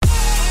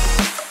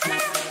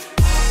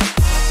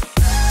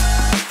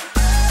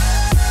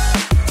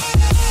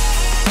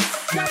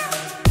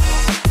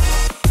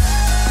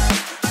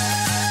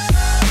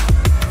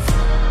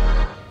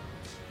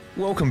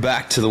Welcome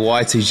back to the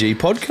YTG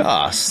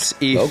podcast.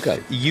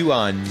 If you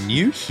are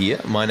new here,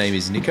 my name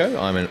is Nico.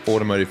 I'm an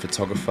automotive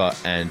photographer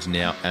and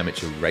now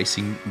amateur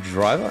racing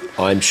driver.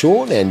 I'm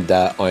Sean, and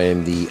I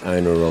am the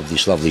owner of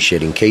this lovely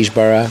shed in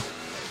Keysborough,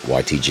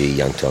 YTG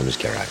Young Timers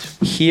Garage.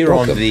 Here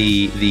on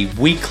the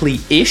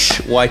weekly-ish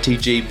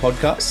YTG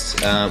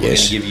podcast, we're going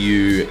to give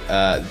you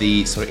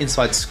the sort of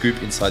inside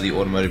scoop inside the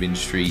automotive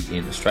industry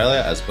in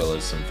Australia, as well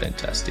as some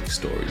fantastic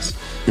stories,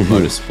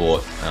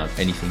 motorsport,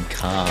 anything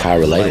car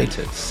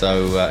related.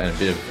 So, and a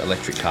bit of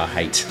electric car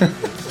hate.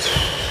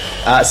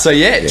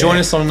 Join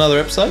us on another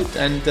episode,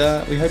 and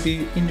we hope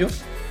you enjoy.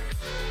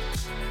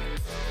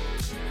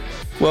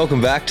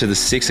 Welcome back to the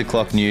 6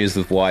 o'clock news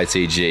with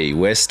YTG.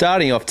 We're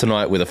starting off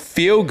tonight with a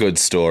feel-good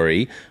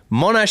story.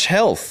 Monash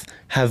Health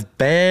have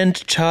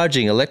banned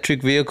charging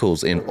electric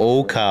vehicles in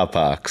all car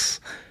parks.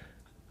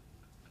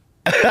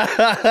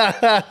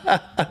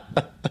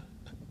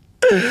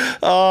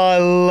 Oh, I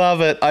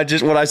love it.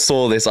 When I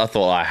saw this, I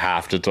thought I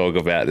have to talk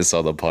about this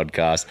on the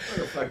podcast.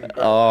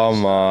 Oh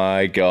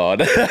my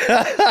God.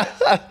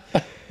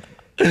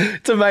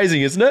 It's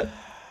amazing, isn't it?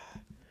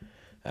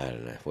 I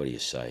don't know. What do you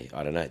say?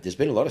 I don't know. There's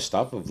been a lot of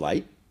stuff of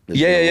late. There's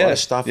been a lot of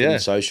stuff in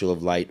social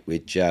of late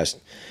with just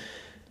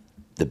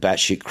the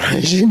batshit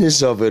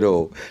craziness of it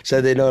all. So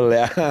they're not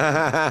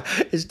allowed.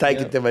 It's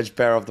taking too much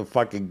power off the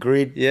fucking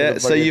grid. Yeah.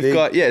 So you've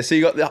got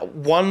the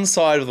one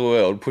side of the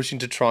world pushing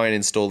to try and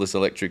install this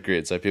electric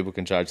grid so people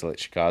can charge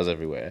electric cars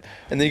everywhere,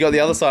 and then you got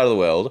the other side of the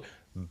world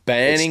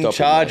banning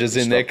chargers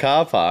in their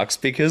car parks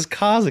because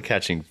cars are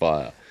catching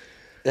fire.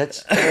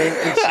 That's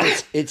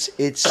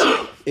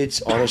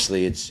it's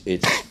honestly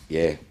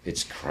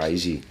it's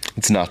crazy.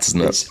 It's nuts,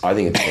 isn't it? I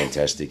think it's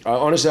fantastic.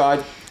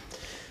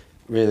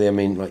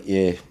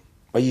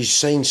 Are you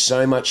seeing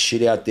so much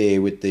shit out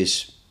there with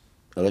this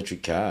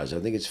electric cars? I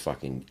think it's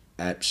fucking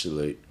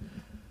absolute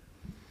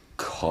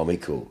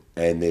comical,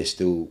 and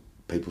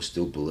people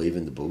still believe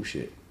in the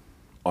bullshit.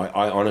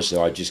 I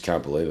honestly just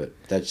can't believe it.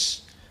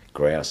 That's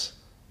grouse.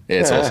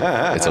 Yeah, it's awesome.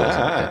 It's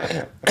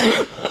awesome.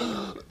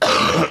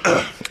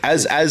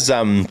 As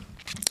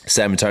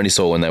Sam and Tony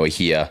saw when they were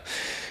here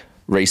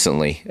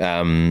recently,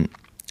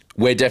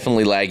 we're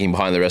definitely lagging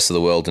behind the rest of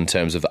the world in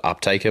terms of the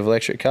uptake of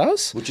electric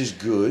cars. Which is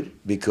good,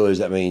 because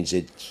that means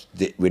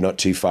that we're not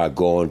too far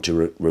gone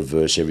to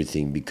reverse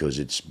everything, because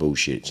it's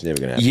bullshit. It's never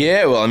going to happen.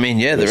 Yeah, well, I mean,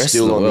 the rest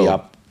still of the on world. The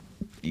up.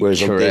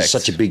 Whereas there's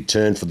such a big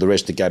turn for the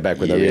rest to go back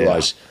when they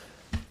realise,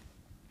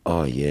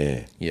 this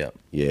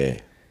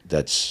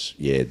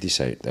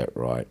ain't that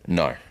right.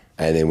 No.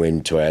 And then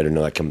when Toyota and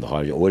they come to the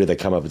hydrogen, where do they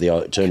come up with the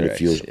alternative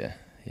fuels? Yeah.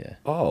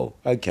 Oh,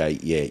 okay,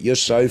 yeah. You're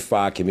so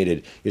far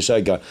committed. You're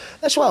so go.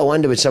 That's why I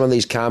wonder with some of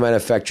these car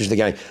manufacturers, they're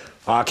going,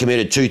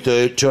 committed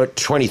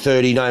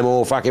 2030, no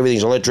more, fuck,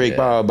 everything's electric,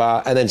 blah,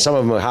 blah, blah. And then some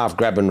of them are half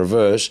grab and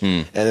reverse,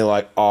 and they're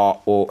like,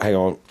 hang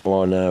on,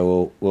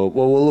 no,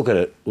 we'll look at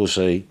it, we'll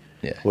see.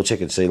 Yeah. We'll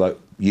check and see. Like,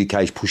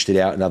 UK's pushed it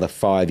out another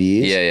 5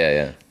 years.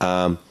 Yeah.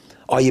 But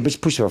it's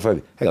pushed it out 5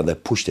 years. Hang on,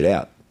 they've pushed it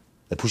out.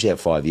 They pushed it out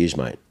 5 years,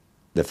 mate.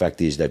 The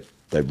fact is they're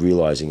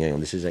realising, hang on,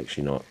 this is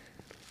actually not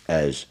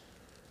as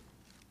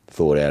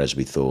thought out as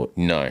we thought.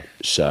 No.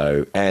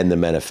 So, and the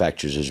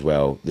manufacturers as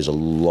well. There's a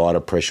lot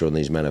of pressure on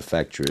these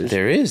manufacturers.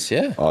 There is,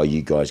 yeah. Oh,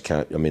 you guys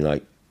can't,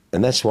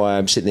 and that's why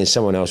I'm sitting there,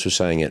 someone else was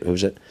saying it. Who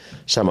was it?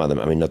 Some other,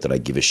 not that I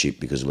give a shit,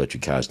 because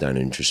electric cars don't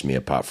interest me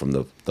apart from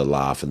the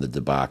laugh and the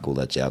debacle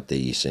that's out there.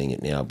 You're seeing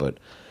it now. But,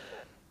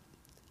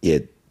 yeah,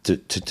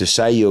 to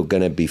say you're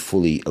going to be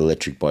fully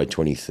electric by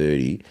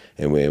 2030,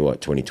 and we're,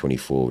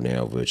 2024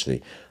 now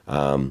virtually.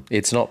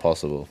 It's not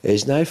possible.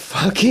 There's no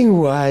fucking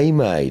way,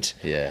 mate.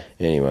 Yeah.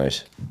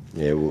 Anyways,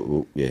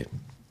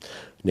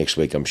 next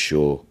week I'm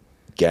sure,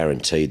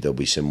 guaranteed, there'll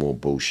be some more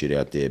bullshit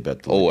out there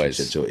about the always.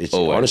 It's always.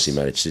 Honestly,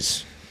 mate,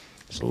 there's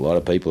a lot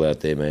of people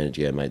out there, man.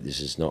 Yeah, mate, this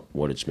is not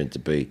what it's meant to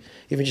be.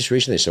 Even just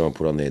recently, someone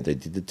put on there, they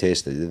did the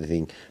test, they did the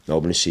thing,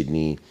 Melbourne to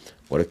Sydney,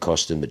 what it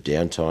cost them, the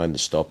downtime, the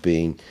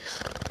stopping.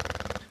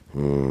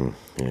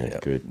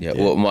 Good. Yeah.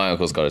 Well, my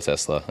uncle's got a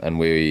Tesla, and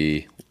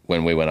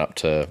when we went up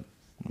to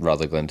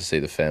Rutherglen to see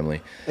the family.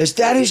 Is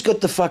that who's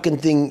got the fucking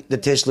thing, the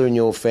Tesla in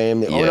your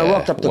family? Yeah, I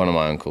rocked up one of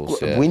my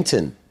uncles. Yeah.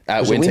 Winton.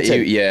 At Winton? What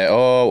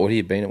have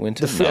you been at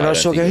Winton? And I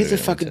saw, who's the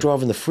fucking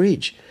driving the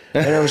fridge?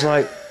 And I was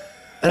like,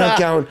 and I'm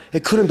going,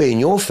 it couldn't be in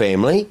your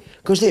family,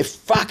 because they're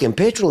fucking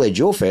petrol heads,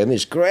 your family.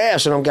 It's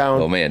grouse. And I'm going,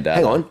 well, me and Dad.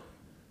 Hang on.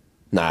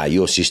 Nah,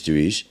 your sister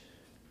is.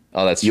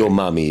 Oh, that's your true.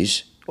 mum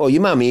is. Well,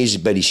 your mum is,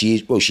 but she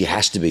is. Well, she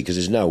has to be, because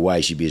there's no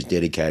way she'd be as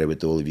dedicated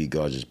with all of you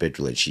guys as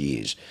petrol heads. She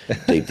is.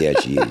 Deep down,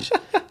 she is.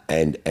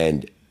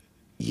 And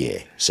yeah,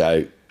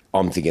 so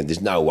I'm thinking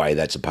there's no way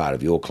that's a part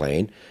of your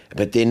clan.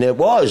 But then it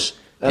was.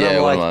 And I'm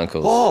one like, of my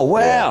uncles. Oh,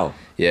 wow.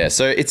 Yeah,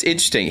 so it's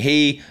interesting.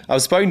 I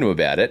was spoken to him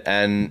about it,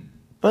 and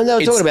they were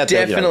talking about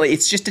definitely, that,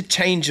 it's just a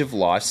change of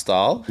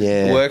lifestyle.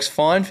 Yeah. It works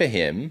fine for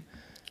him.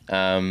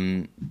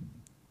 But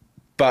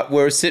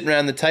we're sitting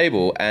around the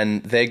table,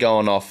 and they're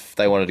going off.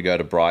 They wanted to go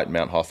to Brighton,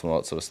 Mount Hotham,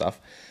 all that sort of stuff.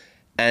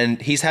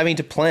 And he's having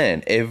to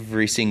plan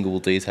every single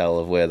detail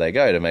of where they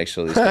go to make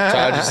sure there's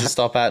charges to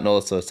stop at and all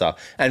that sort of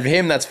stuff. And for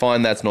him, that's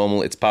fine. That's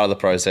normal. It's part of the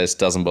process.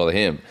 Doesn't bother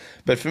him.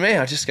 But for me,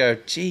 I just go,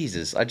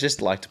 Jesus, I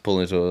just like to pull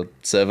into a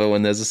servo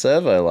when there's a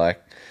servo. Like,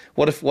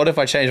 what if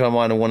I change my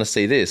mind and want to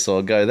see this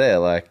or go there?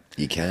 Like,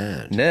 you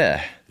can't.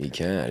 Yeah. You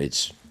can't.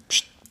 It's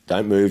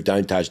don't move,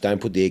 don't touch,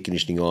 don't put the air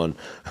conditioning on,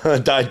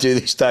 don't do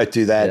this, don't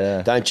do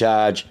that, don't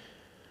charge.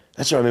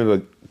 That's what I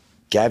remember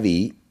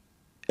Gavi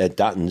at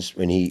Dutton's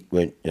when he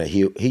went,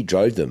 he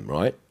drove them,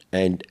 right?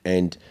 And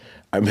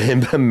I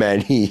remember,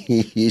 man,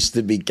 he used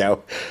to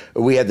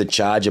we had the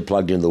charger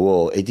plugged into the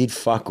wall. It did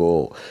fuck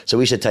all. So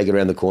we used to take it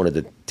around the corner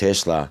to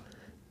Tesla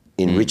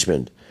in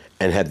Richmond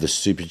and have the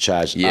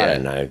supercharged, I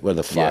don't know, what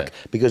the fuck. Yeah.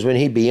 Because when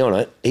he'd be in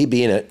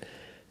it,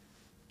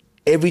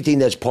 everything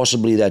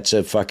that's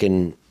a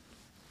fucking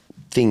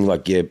thing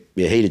like your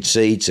heated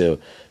seats or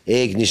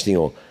air conditioning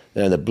or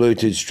the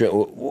Bluetooth strip,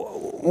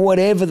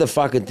 whatever the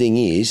fucking thing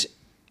is,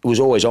 it was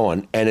always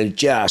on, and it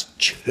just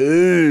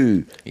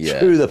chewed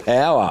the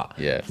power.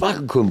 Yeah.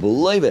 Fucking couldn't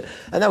believe it.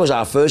 And that was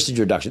our first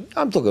introduction.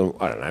 I'm talking,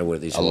 I don't know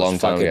what this was. A long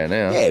time ago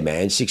now. Yeah,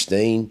 man,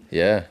 16.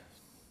 Yeah.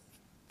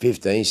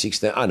 15,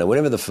 16. I don't know,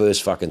 whenever the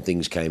first fucking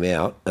things came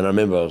out, and I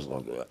remember I was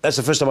like, that's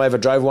the first time I ever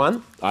drove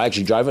one. I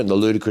actually drove it in the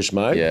ludicrous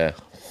mode. Yeah.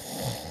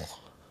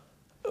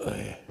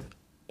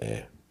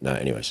 Yeah. No,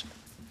 anyways.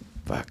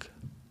 Fuck.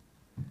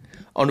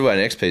 On to our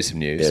next piece of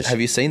news. Yes. Have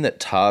you seen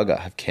that Targa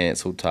have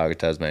cancelled Targa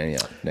Tasmania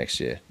next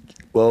year?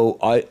 Well,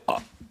 I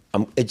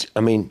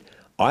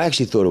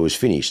actually thought it was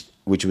finished,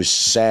 which was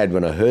sad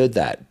when I heard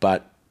that.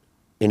 But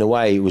in a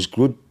way, it was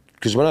good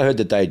because when I heard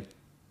that they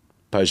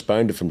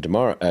postponed it from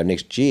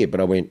next year,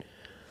 but I went,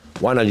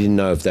 one, I didn't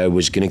know if they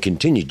was going to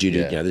continue due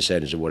to the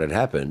sadness of what had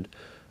happened.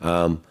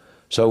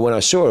 So when I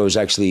saw it,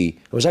 I actually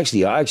was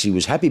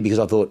happy because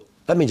I thought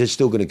that means it's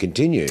still going to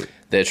continue.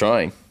 They're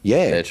trying.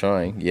 Yeah, they're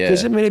trying. Yeah,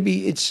 because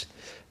it's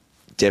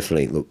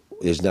definitely, look,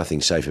 there's nothing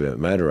safe about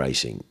motor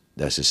racing.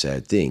 That's a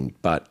sad thing.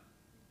 But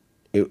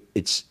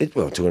it's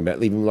talking about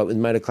leaving like with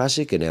Motor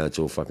Classic, and now it's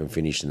all fucking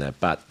finished and that.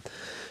 But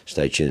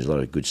stay tuned, there's a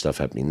lot of good stuff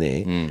happening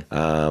there.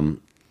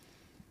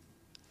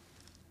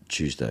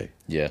 Tuesday.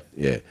 Yeah.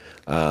 Yeah.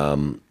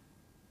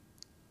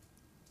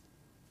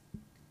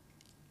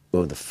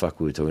 What the fuck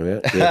were we talking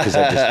about? Yeah, because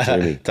that just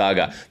threw me.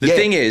 Targa.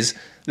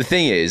 The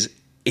thing is,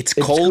 it's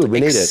called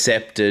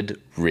accepted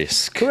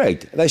risk.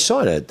 Correct. They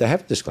sign it. They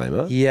have a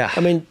disclaimer. Yeah.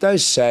 I mean,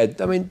 those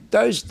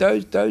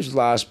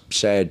last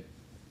sad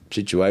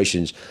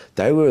situations,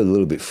 they were a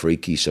little bit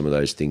freaky, some of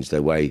those things.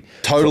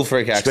 Total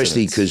freak accidents.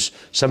 Especially because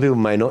some people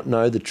may not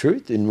know the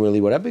truth and really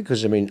what happened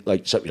because, I mean,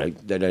 like,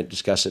 they don't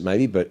discuss it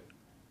maybe, but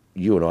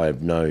you and I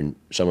have known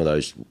some of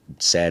those,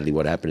 sadly,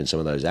 what happened in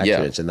some of those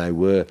accidents, and they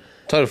were...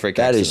 Total freak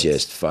That accidents. is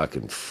just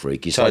fucking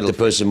freaky. It's like the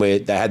person where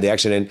they had the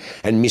accident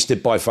and missed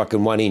it by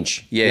fucking 1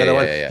 inch.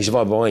 Yeah. He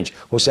survived by 1 inch.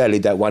 Well, sadly,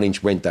 that 1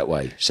 inch went that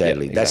way,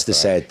 sadly. Yeah, that's the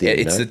sad thing.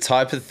 It's the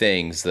type of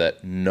things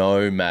that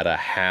no matter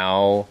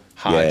how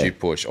hard you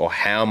push or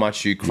how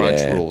much you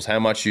crunch rules, how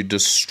much you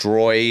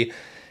destroy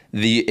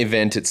the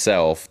event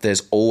itself,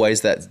 there's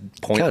always that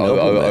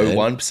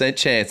 0.001%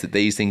 chance that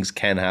these things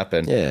can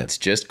happen. Yeah. It's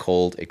just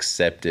called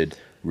accepted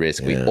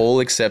risk. We all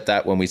accept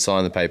that when we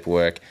sign the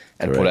paperwork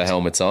and put our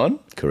helmets on.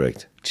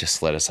 Correct.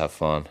 Just let us have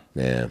fun.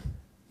 Yeah.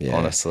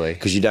 Honestly.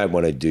 Because you don't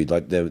want to do,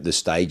 like the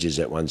stages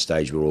at one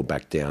stage were all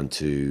back down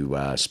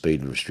to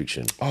speed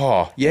restriction.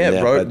 Oh,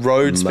 yeah,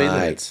 road speed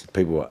limits.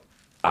 People were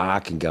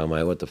arcing going,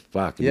 mate, what the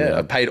fuck? Yeah,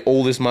 I paid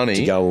all this money.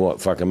 To go,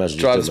 what, fuck, I must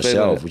as well just do it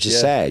myself, which is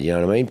sad, you know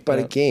what I mean? But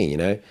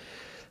again,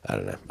 I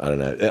don't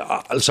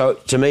know. So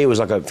to me, it was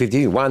like a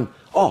 50. One,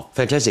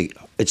 fantastic,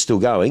 it's still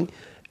going.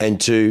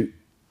 And two,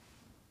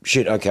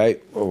 shit, okay,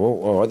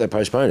 all right, they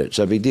postponed it.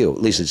 So big deal.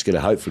 At least it's going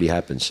to hopefully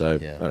happen. So I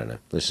don't know.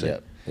 Let's see.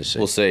 Let's see.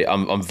 We'll see.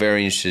 I'm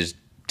very interested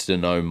to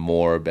know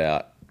more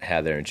about how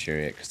they're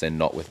insuring it because they're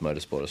not with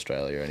Motorsport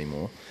Australia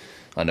anymore.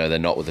 I know they're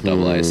not with the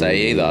AASA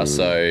either.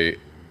 So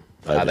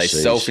are they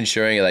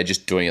self-insuring? Are they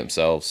just doing it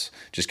themselves?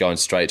 Just going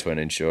straight to an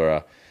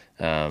insurer?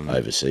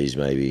 Overseas,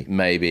 maybe.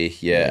 Maybe,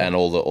 yeah, and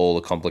all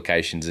the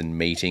complications and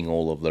meeting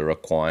all of the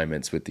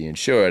requirements with the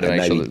insurer to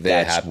make sure that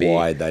they're happy. That's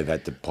why they've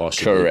had to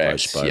possibly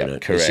postpone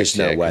it. Correct. There's just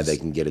no way they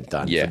can get it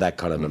done for that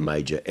kind of a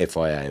major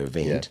FIA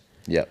event.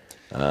 Yeah.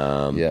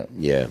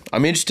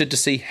 I'm interested to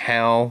see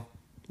how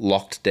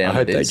locked down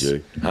it is. I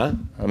hope they do. Huh?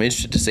 I'm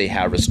interested to see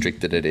how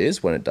restricted it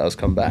is when it does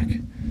come back.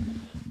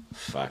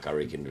 Fuck, I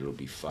reckon it'll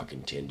be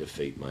fucking 10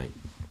 feet, mate.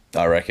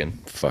 I reckon.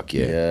 Fuck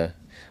yeah. Yeah.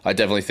 I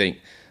definitely think...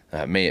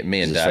 me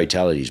and Dad,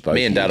 fatalities, both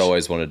me and Dad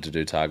always wanted to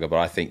do Targa, but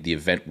I think the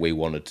event we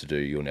wanted to do,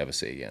 you'll never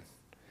see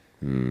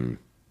again.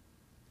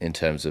 In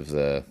terms of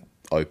the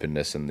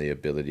openness and the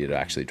ability to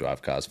actually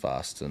drive cars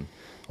fast and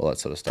all that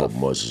sort of stuff.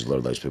 Problem was, a lot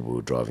of those people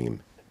were driving them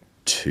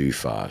too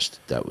fast.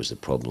 That was the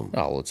problem.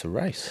 Oh, well, it's a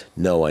race.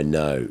 No, I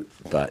know,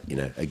 but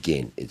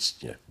again,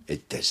 it's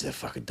that's the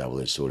fucking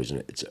double-edged sword, isn't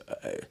it? It's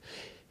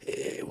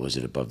was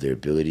it above their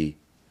ability?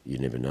 You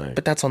never know.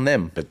 But that's on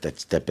them. But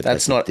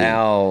that's not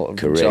our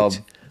job.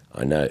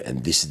 I know,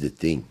 and this is the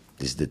thing.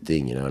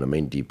 You know what I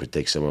mean? Do you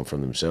protect someone from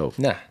themselves?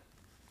 Nah.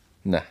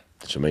 Nah.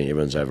 So I mean,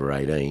 everyone's over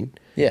 18.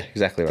 Yeah,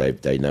 exactly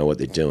right. They know what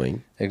they're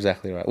doing.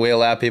 Exactly right. We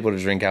allow people to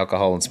drink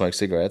alcohol and smoke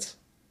cigarettes.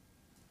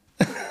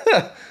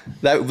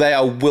 They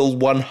will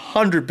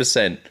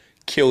 100%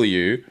 kill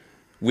you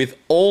with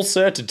all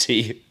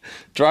certainty.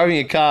 Driving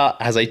a car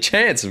has a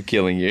chance of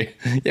killing you.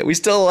 Yet we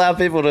still allow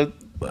people to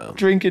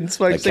drink and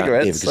smoke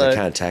cigarettes. Yeah, because they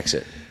can't tax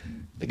it.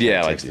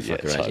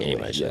 Totally.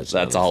 Anyway, so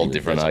that's a whole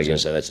different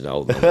argument. So that's an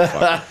old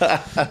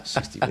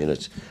 60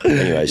 minutes.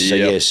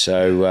 Anyway,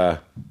 so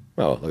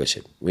well, like I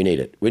said, we need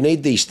it. We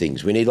need these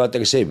things. We need, like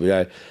I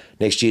said,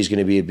 next year's going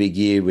to be a big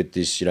year with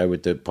this,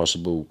 with the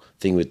possible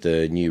thing with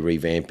the new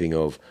revamping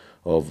of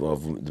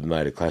the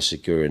Motor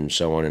Classica and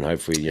so on, and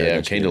hopefully,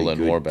 I'm keen to learn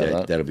more about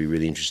that. That'll be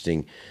really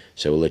interesting.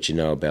 So we'll let you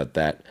know about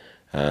that.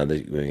 We're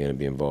going to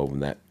be involved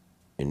in that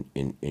in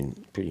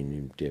pretty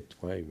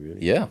in-depth way,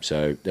 really. Yeah.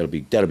 So that'll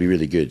be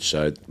really good.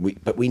 So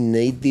but we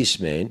need this,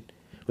 man.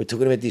 We're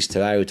talking about this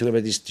today. We're talking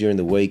about this during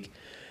the week.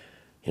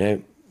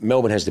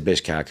 Melbourne has the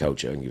best car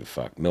culture. I don't give a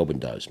fuck. Melbourne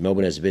does.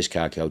 Melbourne has the best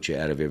car culture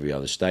out of every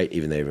other state,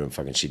 even though everyone in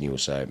fucking Sydney will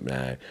say,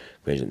 no,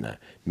 Queensland, no.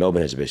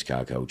 Melbourne has the best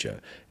car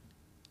culture.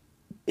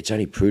 It's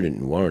only prudent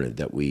and warranted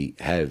that we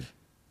have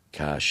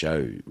car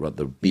show, right?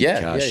 The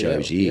big car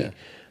shows here. Yeah.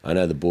 I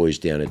know the boys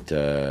down at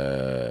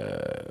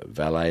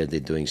Valet,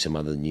 they're doing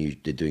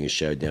they're doing a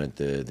show down at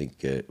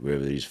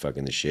wherever it is,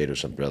 fucking the Shed or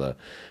something other,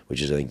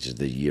 which is, I think, just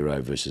the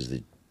Euro versus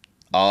the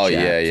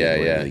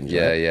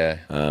the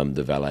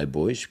Valet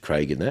boys,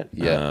 Craig and that.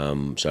 Yeah.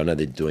 So I know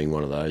they're doing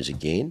one of those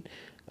again.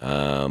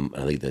 I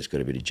think that's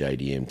got a bit of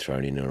JDM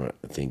thrown in on it,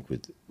 I think,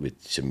 with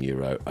some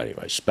Euro.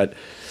 Anyways, but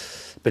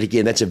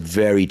again, that's a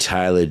very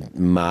tailored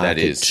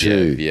market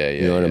too.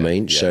 You know what I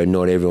mean? Yeah. So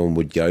not everyone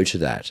would go to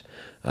that.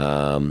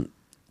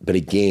 But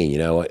again,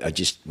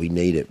 we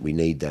need it. We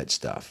need that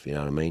stuff. You know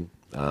what I mean?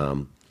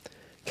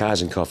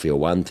 Cars and coffee are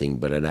one thing,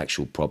 but an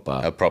actual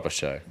proper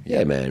show.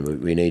 Yeah,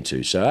 man, we need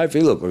to. So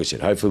hopefully, look, like I said,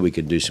 hopefully we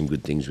can do some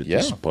good things with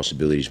these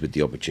possibilities, with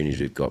the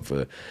opportunities we've got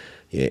for,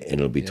 and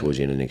it'll be towards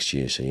the end of next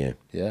year. So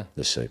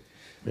let's see.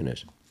 Who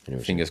knows?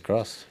 Anyway, fingers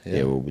crossed.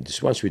 Yeah. Well,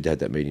 once we've had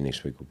that meeting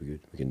next week, we'll be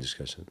good. We can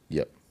discuss it.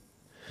 Yep.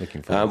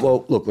 Looking forward.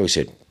 Well, look, like I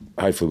said,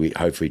 hopefully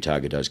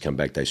Targa does come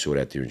back. They sort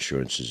out their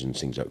insurances and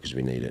things like because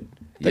we need it.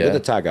 They got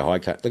the Targa high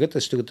cut. They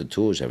still got the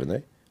tours, haven't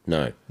they?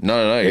 No.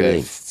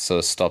 They've sort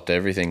of stopped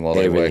everything while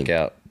they work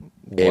out.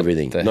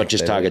 Everything, not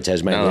just Targa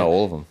Tasmania. No,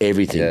 all of them.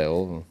 Everything. Yeah,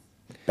 all of them.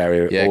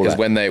 Barrier. Yeah, because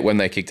when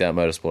they kicked out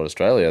Motorsport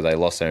Australia, they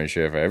lost their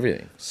insurer for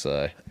everything.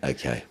 So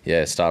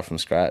start from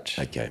scratch.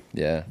 Okay.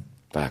 Yeah.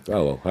 Fuck.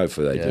 Oh well,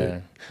 hopefully they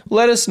do.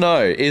 Let us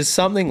know. Is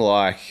something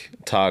like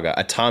Targa,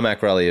 a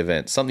tarmac rally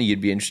event, something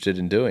you'd be interested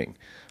in doing?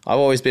 I've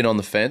always been on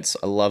the fence.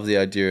 I love the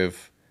idea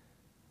of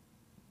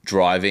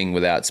driving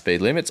without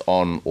speed limits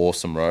on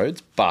awesome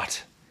roads,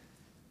 but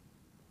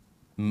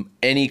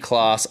any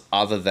class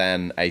other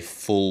than a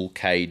full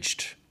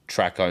caged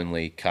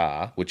track-only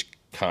car, which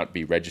can't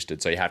be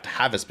registered, so you have to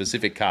have a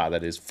specific car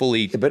that is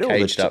fully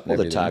caged up. All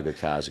the Targa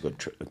cars have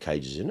got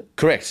cages in it.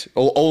 Correct.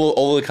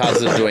 All the cars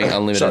that are doing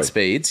unlimited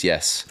speeds,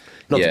 yes.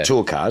 Not the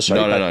tour cars.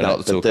 No,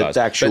 not the tour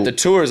cars. But the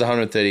tour is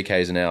 130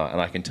 k's an hour,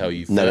 and I can tell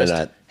you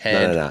right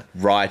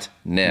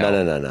now.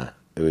 No.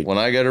 When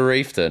I go to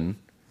Reefton,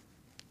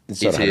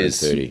 it's not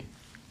 130.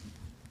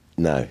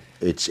 No,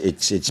 it's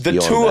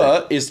the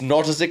tour is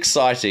not as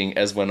exciting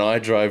as when I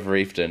drove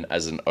Reefton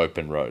as an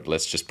open road.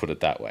 Let's just put it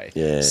that way.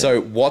 Yeah.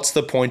 So what's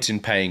the point in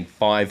paying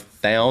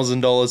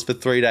 $5,000 for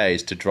 3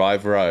 days to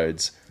drive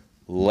roads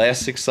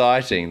less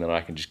exciting than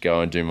I can just go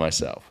and do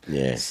myself?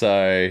 Yeah.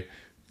 So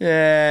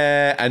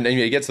and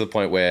you get to the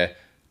point where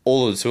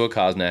all of the tour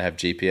cars now have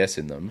GPS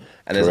in them,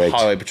 and there's a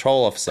highway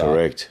patrol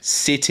officer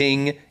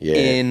sitting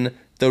in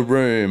the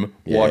room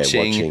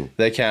watching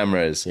the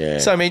cameras. Yeah.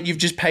 So, I mean, you've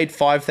just paid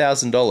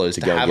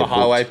 $5,000 to have a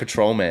highway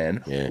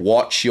patrolman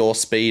watch your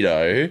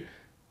Speedo.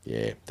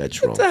 Yeah,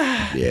 that's wrong.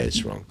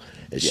 It's wrong.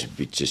 It's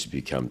just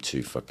become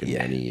too fucking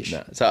money-ish.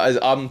 No.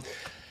 So,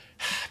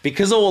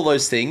 because of all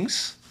those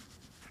things,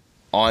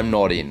 I'm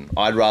not in.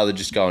 I'd rather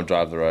just go and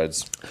drive the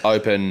roads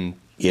open,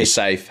 be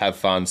safe, have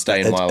fun,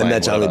 stay in my lane. And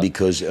that's only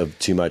because of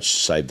too much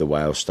Save the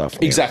Whale stuff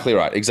now. Exactly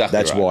right.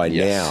 That's why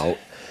now,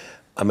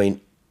 I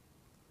mean,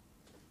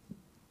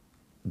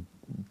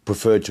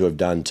 preferred to have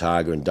done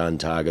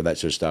Targa, that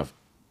sort of stuff,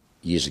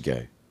 years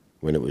ago,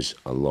 when it was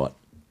a lot.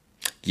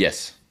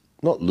 Yes.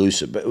 Not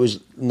looser, but it was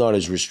not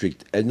as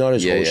restricted, not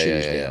as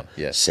horseshoes now.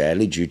 Yeah.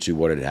 Sadly, due to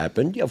what had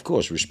happened, of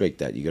course, respect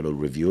that. You got to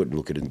review it and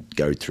look at it and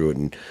go through it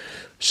and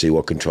see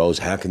what controls.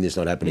 How can this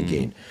not happen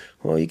again?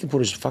 Well, you can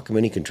put as fucking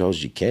many controls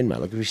as you can, mate.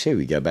 Like we said,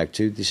 we go back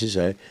to this is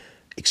a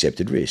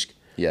accepted risk.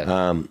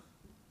 Yeah.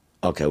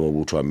 Okay, well,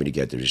 we'll try and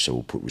mitigate the risk, so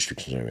we'll put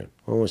restrictions around.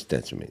 Well, what's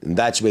that to me? And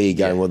that's where you're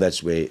going, well,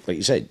 that's where, like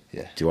you said,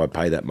 do I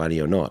pay that money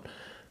or not?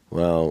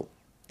 Well,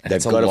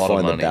 they've got to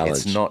find the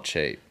balance. It's not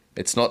cheap.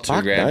 It's not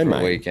 $2,000 for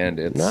a weekend.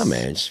 It's no,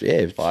 man. It's,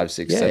 5,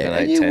 6, 7, 8, 10.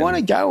 And you want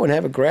to go and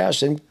have a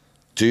grouse and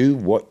do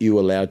what you're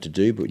allowed to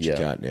do, but you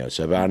can't now.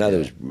 So, but I know there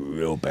was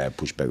real bad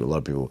pushback. A lot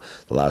of people,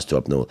 the last two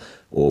up north,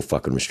 all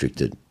fucking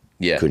restricted.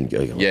 Yeah. Couldn't go.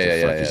 What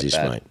the fuck is this,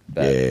 mate?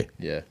 Bad.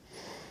 Yeah.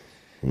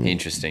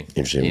 Interesting.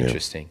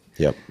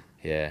 Yep.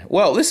 Yeah.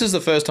 Well, this is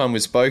the first time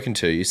we've spoken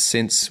to you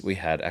since we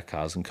had our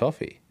Cars and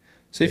Coffee.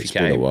 So if you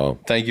came, been a while.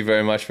 Thank you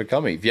very much for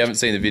coming. If you haven't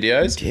seen the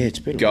videos, it's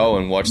been go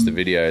and watch the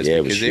videos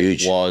because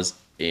it was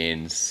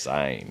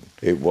insane.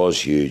 It was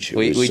huge.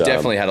 We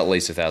definitely had at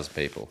least 1,000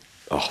 people.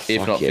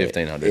 If not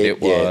 1,500. It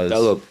was. Yeah.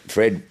 No, look,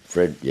 Fred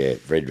reckons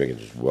it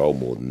was well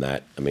more than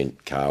that. I mean,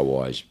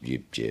 car-wise,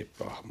 mate,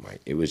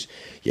 it was,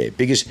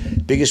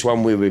 biggest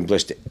one we've been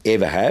blessed to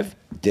ever have.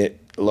 That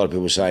a lot of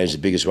people say is the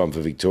biggest one for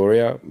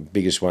Victoria,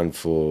 biggest one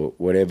for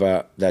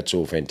whatever. That's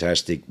all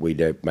fantastic. We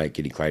don't make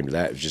any claim to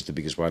that. It was just the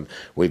biggest one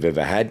we've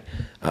ever had.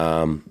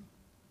 It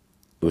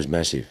was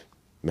massive.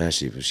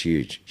 It was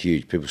huge.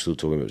 People still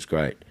talking about it. It was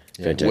great.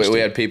 Fantastic. We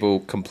had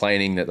people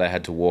complaining that they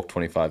had to walk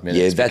 25 minutes.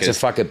 Yeah, that's a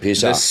fucking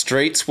pisser. The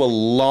streets were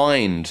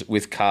lined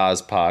with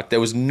cars parked. There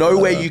was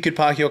nowhere you could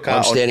park your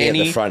car on any at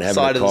the front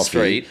side of the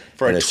street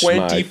for a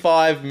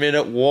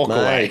 25-minute walk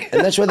away.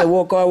 And that's where the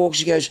guy walks,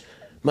 he goes,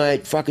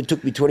 mate, fucking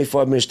took me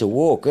 25 minutes to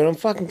walk. And I'm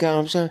fucking going,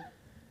 I'm saying,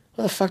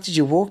 where the fuck did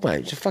you walk,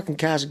 mate? It's a fucking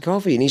Cars and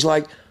Coffee. And he's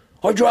like,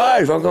 I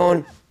drove. I'm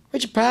going,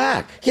 where'd you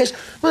park? He goes,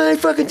 mate,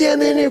 fucking down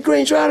there near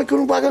Green's Road. I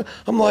couldn't park it.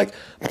 I'm like,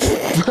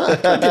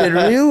 I didn't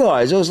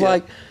realise. I was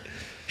like,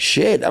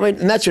 shit. I mean,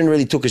 and that's when it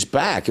really took us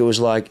back. It was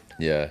like,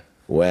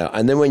 wow.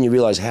 And then when you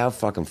realise how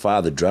fucking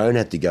far the drone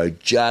had to go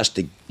just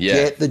to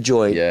get the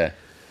joint, it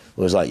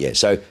was like,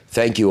 So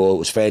thank you all. It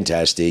was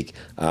fantastic.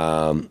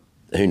 Who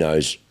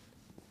knows?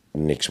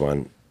 Next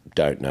one,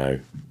 don't know.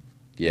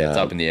 Yeah, it's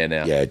up in the air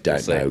now. Yeah,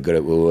 don't know.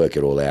 We'll work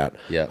it all out.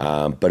 Yeah.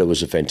 But it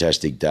was a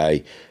fantastic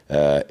day.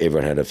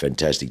 Everyone had a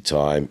fantastic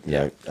time.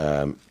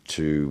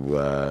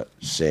 To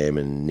Sam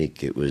and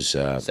Nick, it was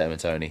Sam and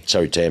Tony.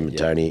 Sorry, Sam and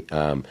Tony.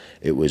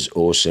 It was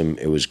awesome.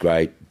 It was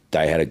great.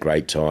 They had a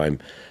great time.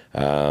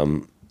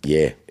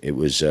 It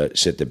was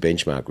set the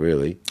benchmark,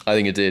 really. I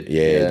think it did.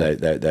 Yeah.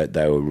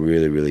 They were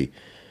really, really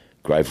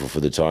grateful for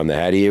the time they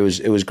had here.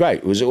 It was great.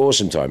 It was an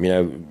awesome time. You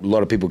know, a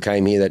lot of people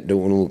came here that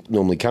don't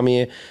normally come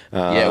here. We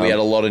had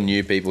a lot of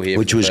new people here,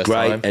 which was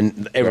great, time.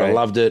 And everyone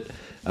loved it.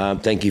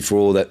 Thank you for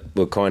all that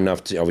were kind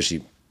enough to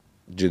obviously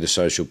do the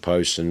social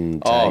posts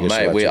and tag us.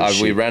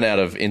 Mate, we ran out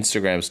of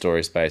Instagram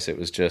story space. It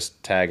was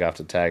just tag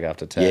after tag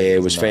after tag. Yeah,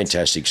 it was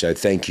fantastic. So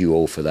thank you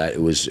all for that.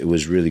 It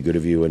was really good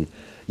of you. And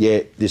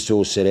this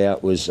all set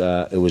out was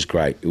it was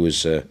great. It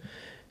was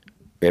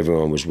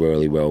everyone was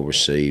really well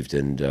received,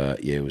 and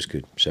it was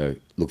good. So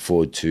look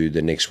forward to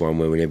the next one,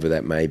 whenever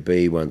that may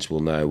be. Once we'll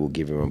know, we'll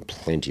give everyone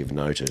plenty of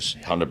notice.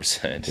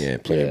 100%. Yeah,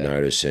 plenty of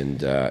notice,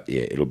 and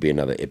it'll be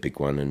another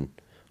epic one, and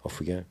off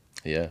we go.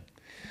 Yeah.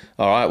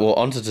 All right, well,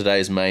 on to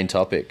today's main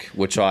topic,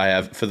 which I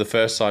have, for the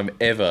first time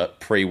ever,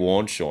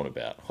 pre-warned Sean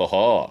about.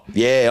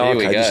 Here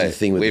we go. This is the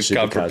thing with We've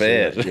come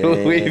prepared.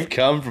 We've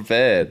come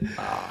prepared.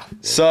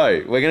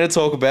 So, we're going to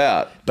talk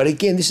about... But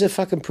again, this is a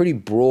fucking pretty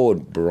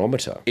broad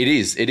barometer. It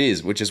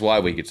is, which is why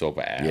we could talk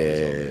about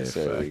hours.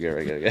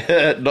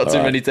 Not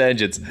too many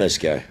tangents. Let's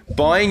go.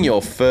 Buying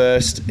your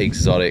first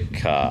exotic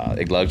car,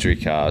 a luxury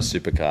car,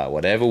 supercar,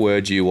 whatever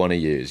word you want to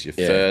use, your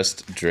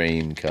first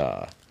dream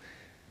car.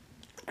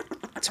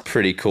 It's a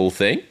pretty cool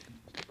thing.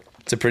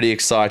 It's a pretty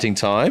exciting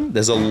time.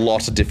 There's a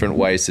lot of different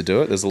ways to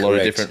do it. There's a lot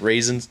of different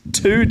reasons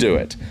to do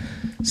it.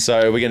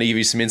 So we're going to give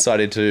you some insight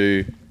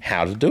into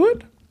how to do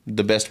it,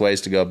 the best ways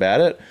to go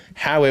about it,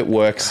 how it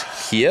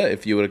works here,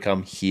 if you were to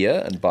come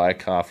here and buy a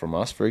car from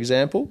us, for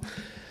example.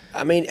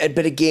 I mean,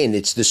 but again,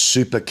 it's the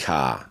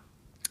supercar.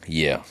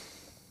 Yeah.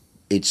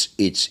 It's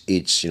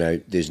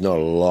there's not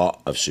a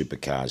lot of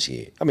supercars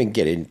here. I mean,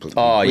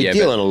 we're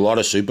dealing a lot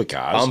of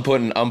supercars.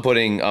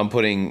 I'm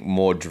putting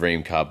more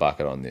dream car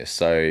bucket on this.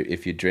 So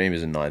if your dream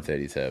is a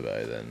 930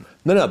 turbo, then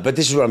no. But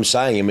this is what I'm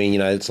saying. I mean,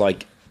 it's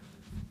like,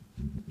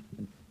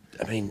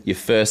 your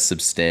first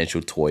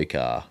substantial toy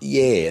car.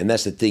 Yeah, and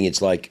that's the thing.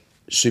 It's like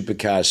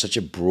supercar is such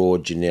a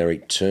broad,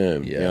 generic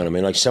term. You know what I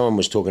mean? Like someone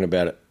was talking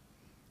about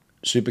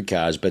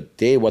supercars, but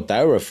what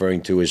they were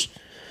referring to is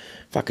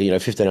fucking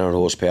 1,500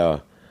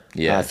 horsepower.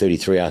 R33,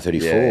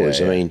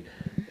 R34s. I mean,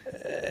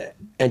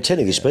 and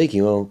technically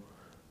speaking,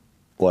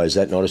 why is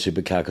that not a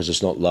supercar? Because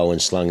it's not low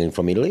and slung in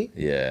from Italy,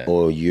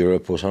 or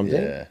Europe or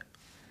something. Yeah,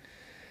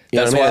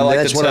 that's why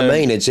that's what I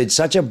mean. It's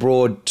such a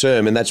broad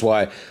term, and that's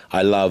why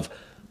I love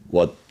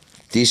what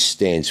this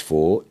stands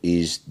for.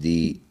 Is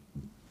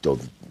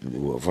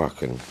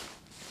fucking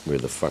where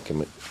the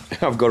fucking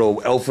I've got all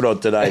Alfred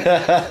on today.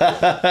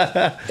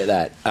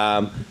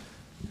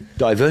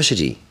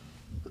 Diversity.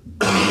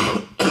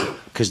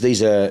 Because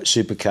these are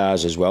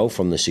supercars as well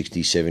from the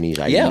 60s, 70s,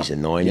 80s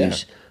and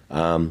 90s.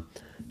 Yeah.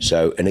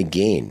 So, and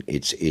again,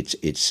 it's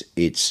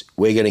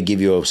we're going to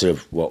give you a sort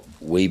of what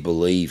we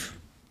believe,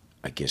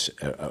 I guess,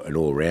 an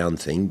all-round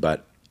thing,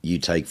 but you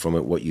take from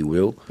it what you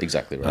will.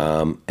 Exactly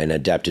right. And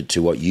adapt it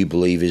to what you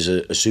believe is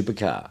a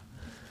supercar.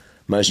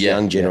 Most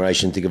young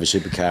generation think of a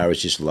supercar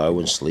as just low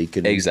and sleek,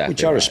 and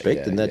which I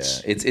respect, and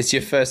that's it's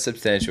your first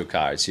substantial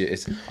car.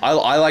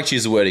 I like to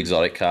use the word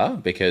exotic car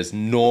because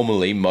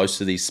normally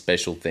most of these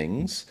special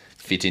things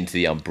fit into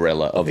the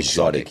umbrella of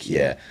exotic.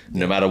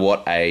 No matter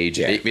what age,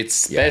 if it's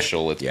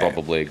special, it's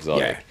probably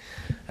exotic.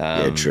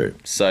 True.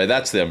 So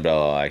that's the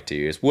umbrella I like to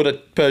use. Would a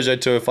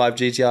Peugeot 205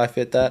 GTI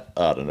fit that?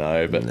 I don't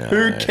know, but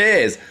who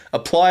cares?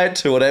 Apply it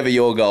to whatever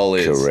your goal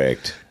is.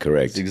 Correct.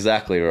 That's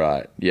exactly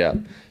right. Yeah.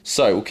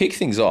 So we'll kick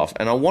things off,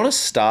 and I want to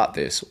start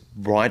this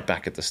right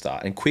back at the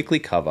start and quickly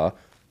cover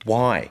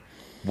why.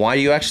 Why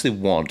do you actually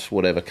want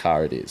whatever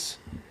car it is?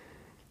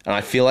 And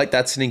I feel like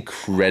that's an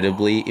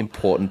incredibly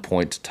important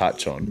point to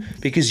touch on,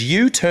 because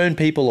you turn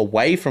people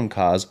away from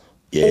cars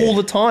all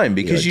the time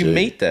because you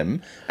meet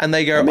them and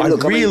they go, I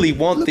really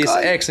want this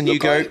X. And you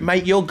go,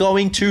 mate, you're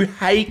going to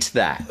hate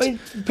that. I mean,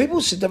 people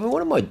said,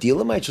 one of my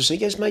dealer mates will say, he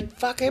goes, mate,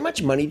 fuck, how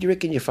much money do you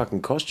reckon you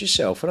fucking cost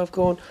yourself? And I've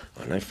gone,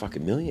 I know,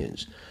 fucking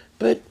millions.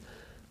 But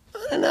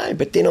I don't know.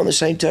 But then on the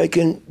same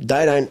token,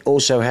 they don't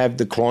also have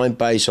the client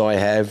base I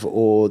have,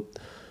 or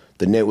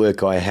the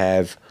network I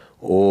have,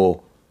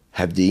 or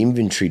have the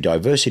inventory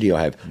diversity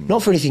I have.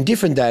 Not for anything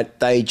different,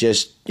 that they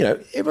just,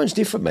 everyone's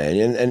different, man.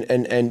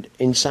 And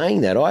in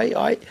saying that,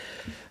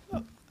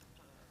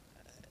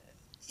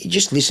 you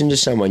just listen to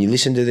someone, you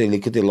listen to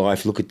look at their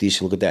life, look at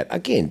this, look at that.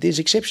 Again, there's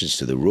exceptions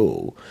to the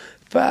rule.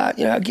 But,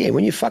 again,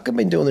 when you've fucking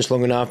been doing this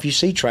long enough, you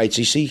see traits,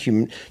 you see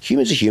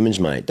humans are humans,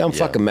 mate. Don't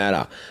fucking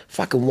matter.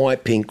 Fucking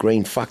white, pink,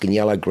 green, fucking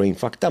yellow, green,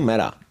 doesn't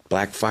matter.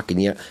 Black, fucking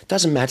yellow,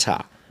 doesn't matter.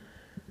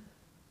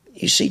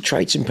 You see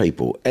traits in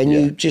people, and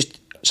you just...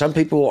 Some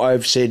people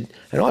I've said,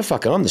 and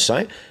I'm the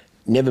same,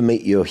 never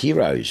meet your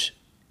heroes.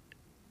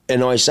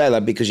 And I say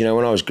that because,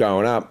 when I was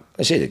growing up,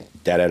 I said,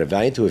 Dad had a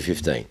Valiant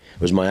 215. It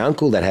was my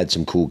uncle that had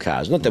some cool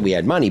cars. Not that we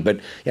had money,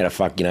 but he had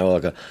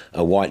like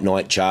a white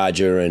Knight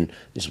Charger, and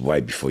this is way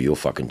before your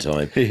fucking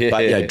time.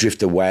 But,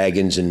 drifter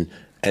wagons, and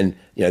we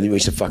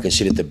used to fucking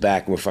sit at the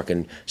back, and we're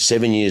fucking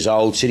 7 years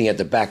old, sitting at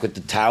the back with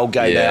the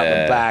tailgate out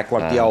the back,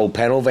 like the old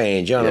panel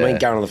vans, you know what I mean?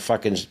 Going on the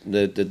fucking,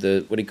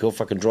 the what do you call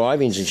fucking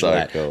drive-ins and shit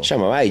like that. Cool. Show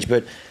my age,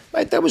 but,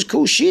 mate, that was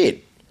cool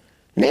shit.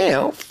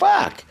 Now,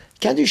 fuck,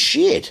 can't do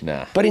shit.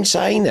 Nah. But in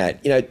saying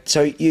that,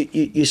 so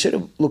you sort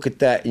of look at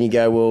that and you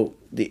go, well,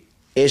 the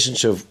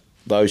essence of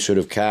those sort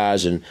of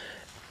cars, and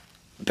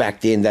back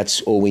then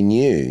that's all we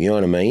knew, you know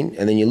what I mean?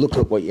 And then you look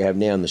at what you have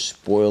now and the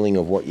spoiling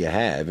of what you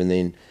have, and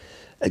then...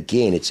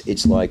 Again,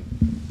 it's like,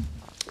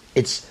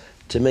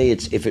 to me,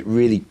 if it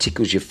really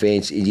tickles your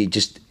fancy, you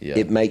just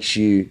it makes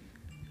you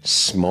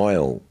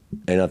smile,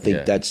 and I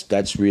think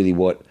that's really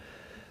what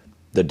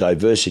the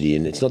diversity,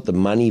 and it's not the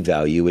money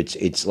value.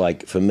 It's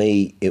like, for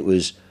me, it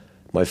was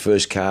my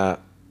first car.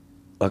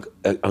 Like,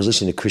 I was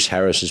listening to Chris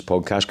Harris's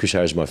podcast. Chris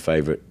Harris is my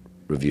favourite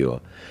reviewer,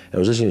 and I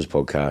was listening to his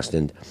podcast,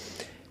 and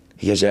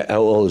he goes,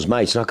 all his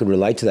mates, and I could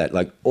relate to that.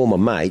 Like, all my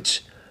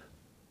mates.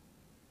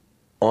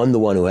 I'm the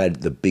one who had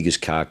the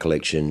biggest car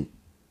collection.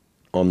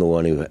 I'm the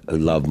one who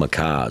loved my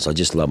cars. I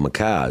just love my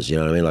cars, you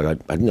know what I mean? Like, I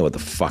didn't know what the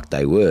fuck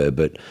they were,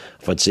 but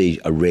if I'd see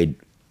a red,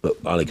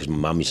 only because my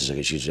mum used to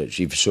say,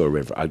 she saw a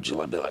red, I'd be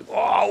like,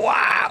 oh,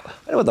 wow. I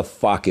don't know what the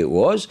fuck it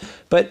was.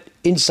 But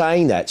in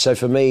saying that, so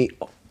for me,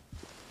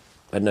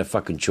 I had no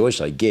fucking choice,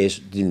 I guess,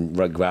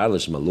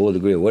 regardless of my law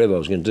degree or whatever I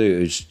was going to do, it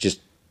was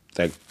just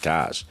take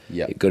cars.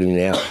 Yeah. It got in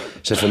and out.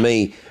 So for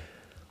me,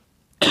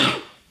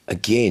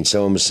 again,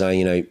 someone was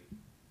saying,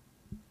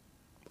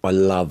 I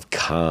love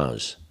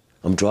cars.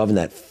 I'm driving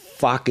that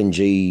fucking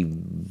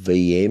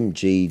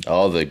GVM.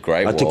 Oh, the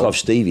great one. I took off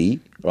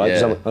Stevie, right?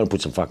 Because Yeah. I'm going to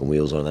put some fucking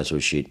wheels on, that sort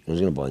of shit. I was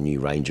going to buy a new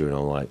Ranger, and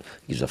I'm like,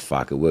 gives a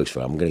fuck, it works for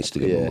it. I'm going to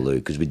stick it in Maloo,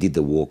 because we did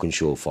the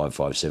Walkinshaw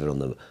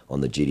 557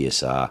 on the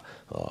GDSR.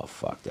 Oh,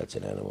 fuck, that's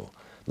an animal.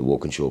 The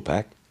Walkinshaw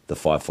pack, the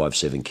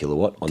 557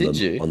 kilowatt on Did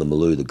you? On the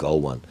Maloo, the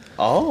gold one.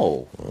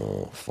 Oh.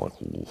 Oh, fuck.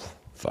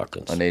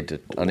 Fucking. I need to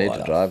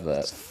drive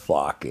that. It's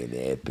fucking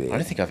epic. I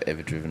don't think I've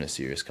ever driven a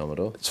serious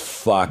Commodore. It's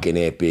fucking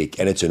epic,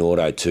 and it's an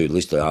auto too. At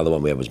least the other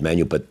one we had was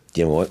manual, but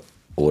you know what?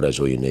 Auto's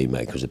all you need,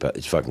 mate, because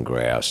it's fucking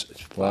grouse.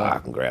 It's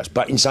fucking grouse.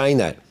 But in saying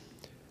that,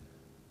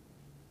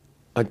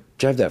 I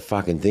drove that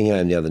fucking thing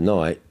home the other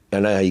night. I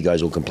know how you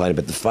guys all complain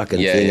about the fucking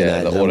thing and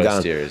that. The and auto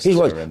steer is here's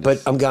what, horrendous.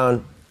 but I'm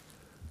going.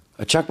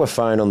 I chucked my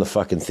phone on the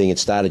fucking thing. It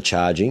started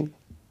charging.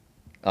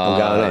 I'm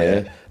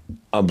going.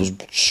 I was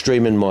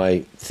streaming my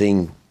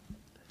thing.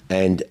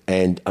 And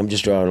I'm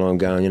just driving along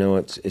going, you know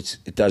what, it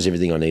does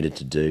everything I need it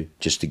to do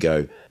just to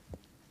go,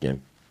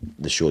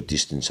 the short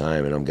distance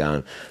home. And I'm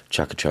going,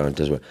 chuck a try and it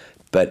does work.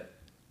 But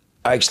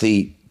I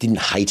actually didn't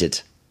hate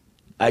it.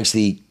 I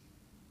could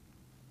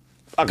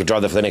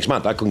drive that for the next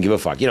month. I couldn't give a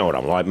fuck. You know what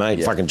I'm like, mate.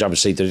 Yeah. Fucking jump a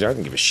C3. I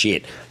don't give a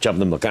shit. Jump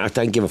in the car. I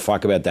don't give a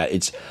fuck about that.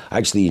 I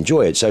actually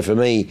enjoy it. So for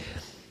me,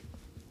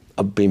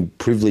 I've been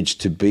privileged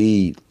to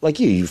be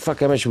like you. Fuck,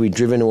 how much have we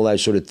driven, all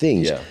those sort of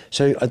things. Yeah.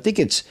 So I think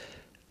it's,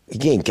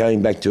 again,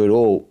 going back to it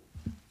all,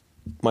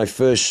 my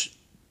first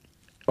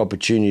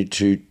opportunity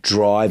to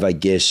drive, I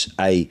guess,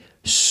 a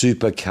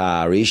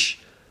supercar-ish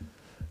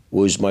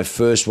was, my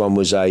first one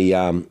was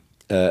a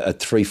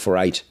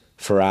 348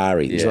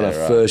 Ferrari. This is when I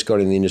first got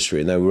in the industry,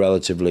 and they were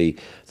relatively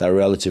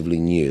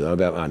new. They were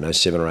about, I don't know,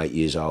 7 or 8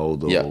 years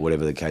old, or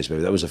whatever the case may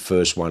be. That was the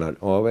first one. I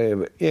got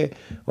in the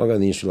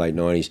industry late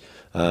 90s.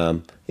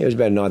 It was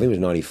about, I think it was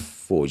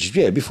 94,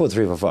 before the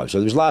 345. So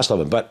it was last of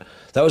them. But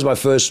that was my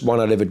first one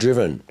I'd ever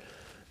driven.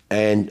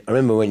 And I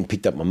remember I went and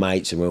picked up my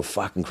mates and we were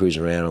fucking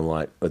cruising around. I'm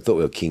like, I thought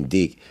we were King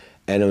Dick.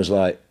 And I was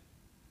like,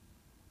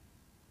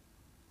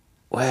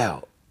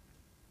 wow.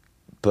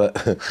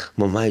 But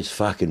my mate's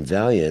fucking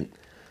valiant.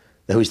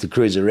 They used to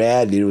cruise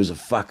around and it was a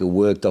fucking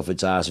worked off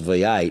its ass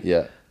V8.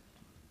 Yeah.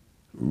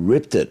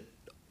 Ripped it.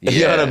 Yeah.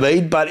 You know what I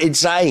mean? But in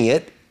saying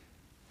it,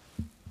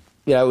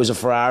 you know, it was a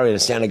Ferrari and it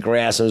sounded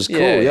grouse and it was cool,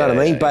 you know what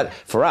I mean? But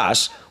for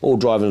us, all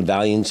driving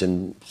Valiants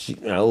and, you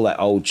know, all that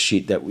old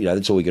shit that, you know,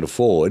 that's all we could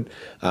afford.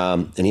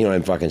 And here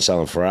I'm fucking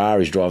selling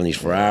Ferraris, driving these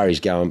Ferraris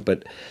going.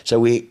 But so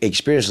we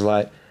experienced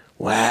like,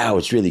 wow,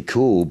 it's really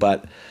cool.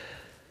 But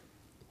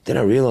then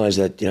I realised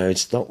that, you know,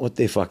 it's not what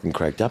they're fucking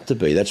cracked up to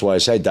be. That's why I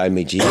say don't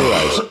meet your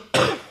heroes.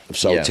 I've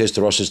sold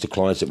Testarossas to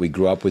clients that we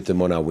grew up with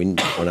them on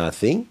our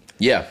thing.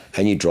 Yeah.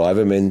 And you drive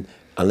them and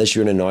unless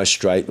you're in a nice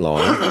straight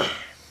line...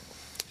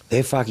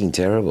 They're fucking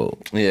terrible.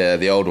 Yeah,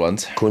 the old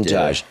ones.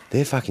 Countach,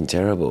 they're fucking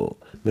terrible.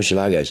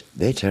 Murcielagos,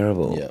 they're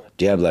terrible. Yeah.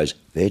 Diablos,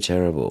 they're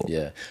terrible.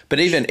 Yeah. But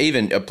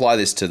even apply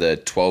this to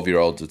the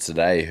 12-year-olds of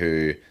today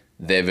who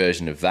their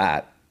version of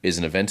that is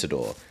an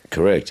Aventador.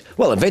 Correct.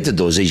 Well,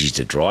 Aventador's easy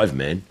to drive,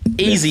 man.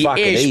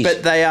 Easy-ish,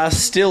 but they are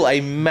still a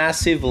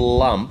massive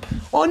lump.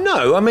 Oh,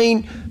 no. I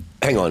mean,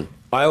 hang on.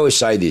 I always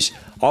say this.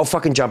 I'll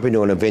fucking jump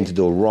into an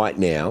Aventador right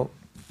now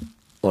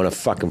on a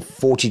fucking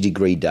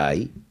 40-degree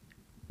day,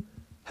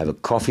 have a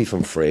coffee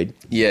from Fred.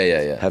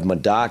 Yeah. Have my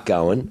dark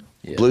going,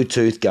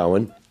 Bluetooth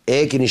going,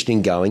 air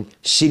conditioning going,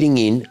 sitting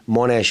in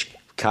Monash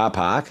car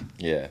park.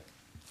 Yeah.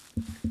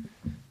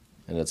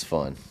 And it's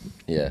fine.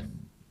 Yeah.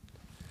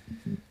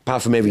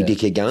 Apart from every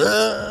dickhead going,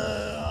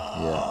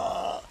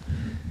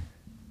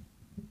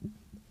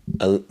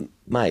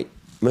 mate,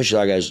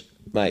 Murcielago goes,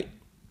 mate,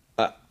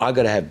 I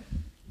got to have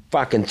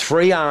fucking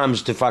 3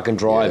 arms to fucking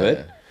drive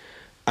it.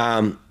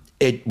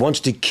 It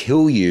wants to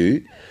kill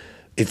you.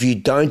 If you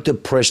don't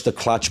depress the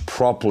clutch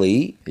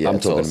properly, I'm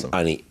talking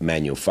only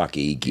manual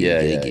fucking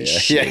gear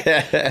shit.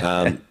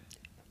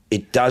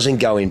 It doesn't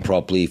go in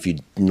properly if you're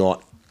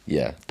not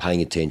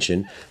paying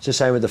attention. It's the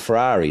same with the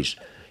Ferraris.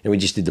 And we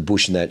just did the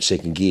bush in that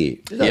second gear.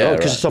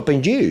 Because it's not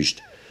being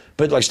used.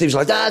 But like Steve's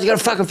like, you got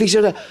to fucking fix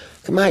it.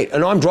 Mate,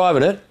 and I'm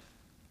driving it,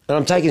 and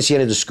I'm taking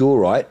Sienna to school,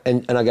 right?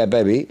 And I go,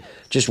 baby,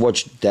 just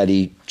watch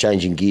Daddy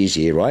changing gears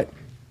here, right?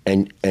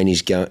 And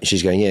she's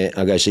going, yeah.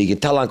 I go, so you can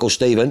tell Uncle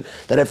Stephen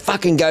that it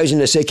fucking goes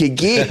into second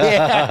gear. You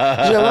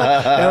know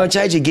what? And I'm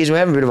changing gears. We're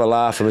having a bit of a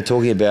laugh and we're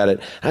talking about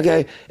it. I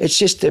go, it's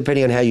just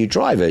depending on how you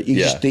drive it. You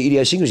just the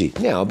idiosyncrasy.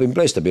 Now, I've been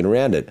blessed. I've been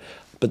around it.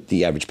 But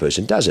the average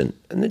person doesn't.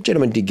 And the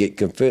gentleman did get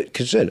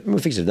concerned. I mean,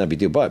 we fixed it, no big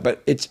deal,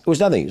 but it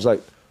was nothing. It was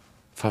like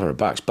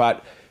 $500.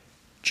 But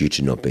due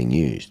to not being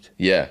used.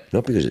 Yeah.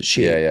 Not because it's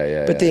shit.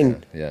 Yeah.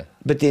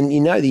 But then you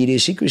know the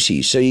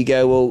idiosyncrasy. So you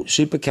go, well,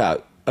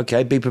 supercar,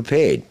 okay, be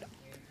prepared.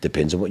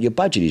 Depends on what your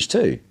budget is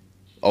too.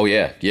 Oh,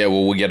 yeah. Yeah,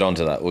 well, we'll get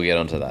onto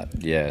that.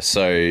 Yeah,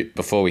 so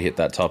before we hit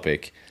that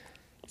topic,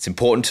 it's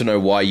important to know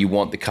why you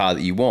want the car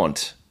that you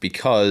want,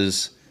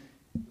 because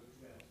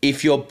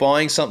if you're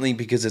buying something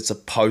because it's a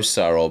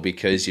poster or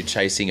because you're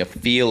chasing a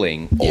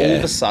feeling, all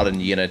of a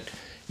sudden you're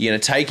gonna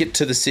take it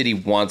to the city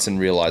once and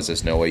realise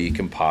there's nowhere you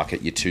can park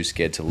it. You're too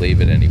scared to leave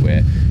it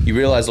anywhere. You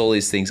realise all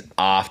these things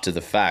after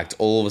the fact.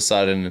 All of a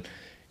sudden...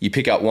 You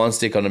pick up one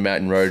stick on a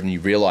mountain road and you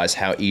realise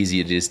how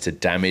easy it is to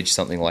damage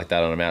something like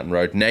that on a mountain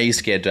road. Now you're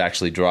scared to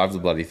actually drive the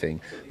bloody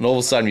thing. And all of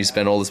a sudden you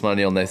spend all this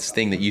money on this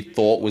thing that you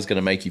thought was going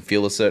to make you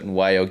feel a certain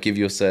way or give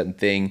you a certain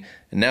thing.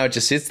 And now it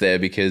just sits there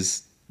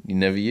because you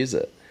never use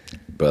it.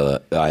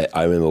 Brother,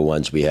 I remember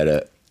once we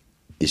had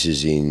this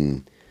is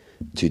in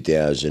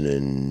 2000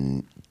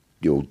 and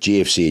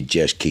GFC had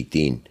just kicked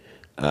in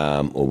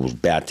or was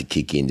about to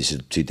kick in. This is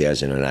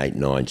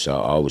 2008-9.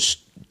 So I was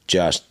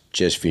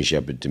just finished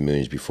up at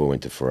Demouns before I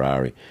went to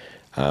Ferrari,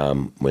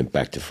 went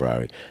back to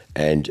Ferrari.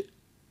 And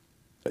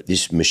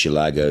this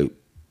Murcielago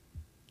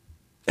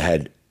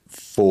had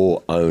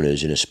 4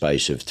 owners in a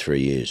space of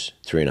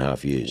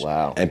 3.5 years.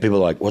 Wow. And people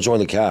are like, what's wrong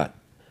with the car?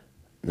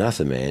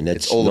 Nothing, man.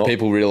 It's all the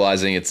people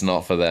realising it's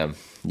not for them.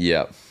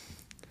 Yep.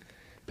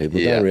 People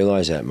don't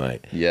realise that,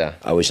 mate. Yeah.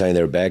 Are we saying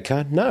they're a bad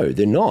car? No,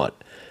 they're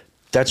not.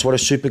 That's what a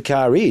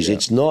supercar is. Yeah.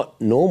 It's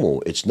not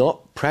normal. It's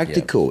not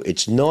practical.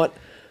 It's not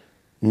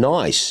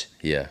nice.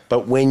 Yeah.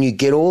 But when you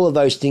get all of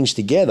those things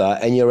together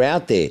and you're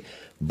out there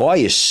by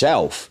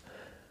yourself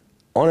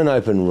on an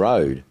open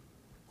road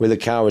where the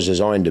car was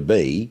designed to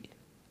be,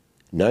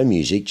 no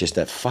music, just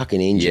that fucking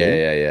engine.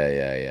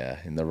 Yeah.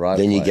 In the right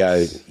then place. You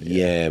go,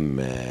 yeah,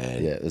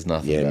 man. Yeah, there's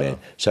nothing better. Man.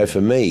 So for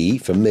me,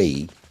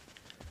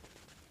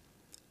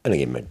 and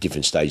again, at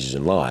different stages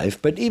in life,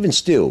 but even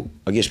still,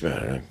 I guess, I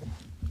don't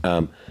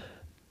know,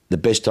 the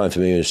best time for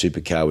me in a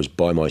supercar was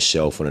by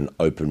myself on an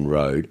open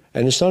road.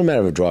 And it's not a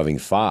matter of driving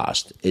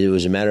fast. It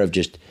was a matter of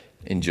just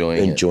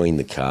enjoying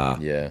the car.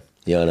 Yeah.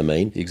 You know what I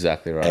mean?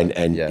 Exactly right.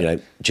 And you know,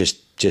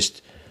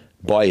 just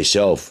by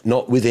yourself,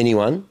 not with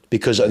anyone,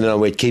 because you know,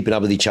 we're keeping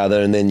up with each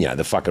other and then, you know,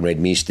 the fucking red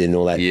mist and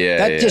all that.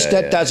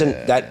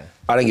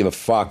 I don't give a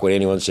fuck what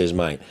anyone says,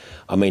 mate.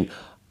 I mean,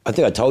 I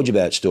think I told you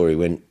about that story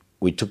when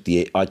I took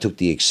the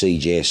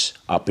Exige S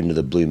up into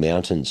the Blue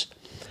Mountains.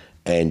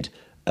 and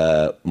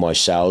my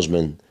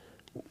salesman,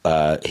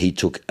 he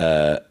took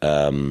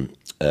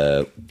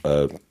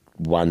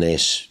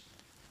 1S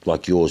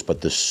like yours,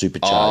 but the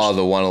supercharged. Oh,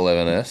 the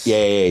 111S.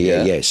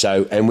 Yeah.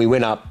 So, and we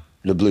went up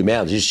the Blue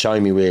Mountains, just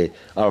showing me where,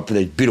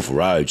 the beautiful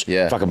roads,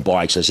 fucking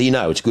bikes. So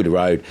it's a good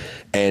road.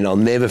 And I'll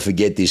never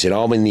forget this. And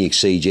I'm in the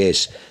Exige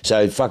S.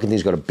 So fucking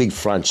thing's got a big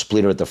front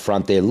splitter at the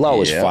front there,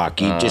 low as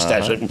fuck. You just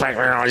have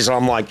to, so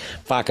I'm like,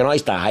 fucking, I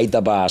used to hate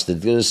the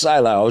bastard. It was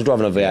so low. I was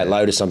driving a V8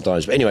 loader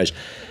sometimes. But anyways,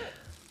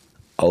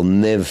 I'll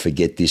never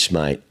forget this,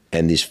 mate.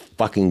 And this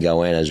fucking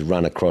goanna's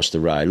run across the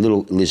road,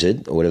 little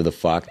lizard or whatever the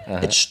fuck.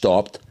 It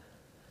stopped.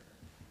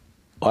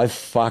 I've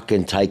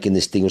fucking taken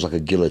this thing, it was like a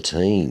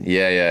guillotine.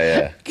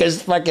 Yeah.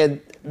 Because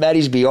fucking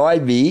Matty's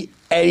behind me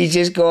and he's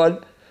just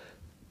gone,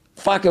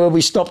 fucking, when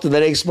we stopped at the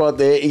next spot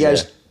there, he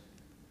goes,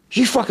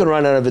 you fucking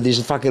run over this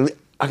and fucking,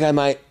 I go,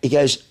 mate, I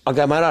go,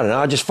 mate, I don't know,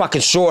 I just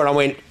fucking saw it and I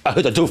went, oh,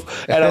 the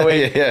doof. And I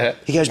went,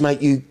 he goes,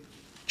 mate, you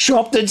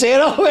chopped its head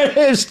off.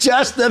 It was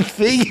just the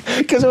thing,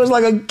 because it was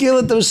like a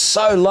guillotine that was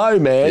so low,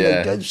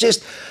 man. It was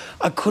just,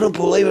 I couldn't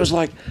believe it. It was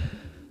like,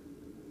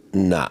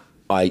 nah.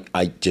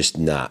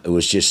 It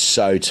was just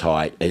so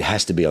tight. It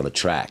has to be on the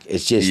track.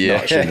 It's just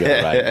not should be on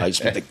the road. Like,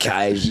 the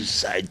caves is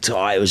so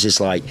tight. It was just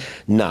like,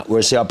 nah.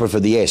 Whereas I prefer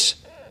the S.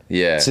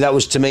 Yeah. So that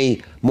was, to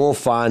me, more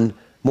fun,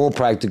 more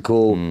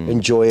practical,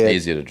 enjoy it.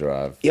 Easier to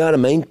drive. You know what I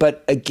mean?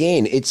 But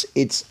again, it's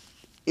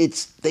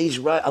these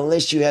roads,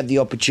 unless you have the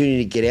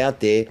opportunity to get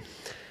out there,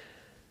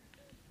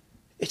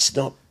 you're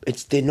not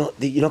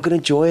going to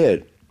enjoy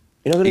it.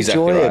 You're not going to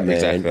enjoy it, man.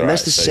 Exactly and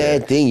that's the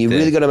sad thing. You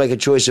really got to make a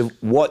choice of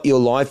what your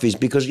life is,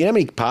 because you know how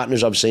many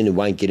partners I've seen who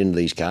won't get into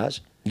these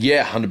cars?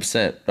 Yeah,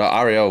 100%.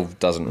 Ariel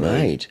doesn't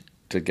need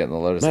to get in the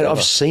Lotus. Mate,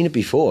 I've seen it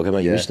before. I go,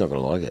 mate, you're just not going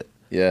to like it.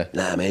 Yeah.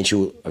 Nah, man, I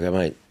go,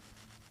 mate,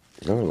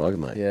 she's not going to like it,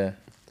 mate. Yeah.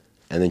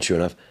 And then sure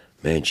enough,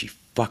 man, she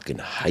fucking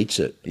hates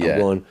it. I'm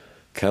going,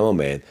 come on,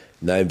 man.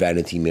 No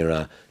vanity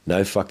mirror,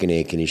 no fucking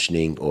air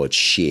conditioning, or it's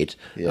shit.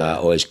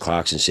 Or as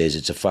Clarkson says,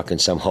 it's a fucking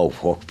some old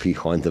walk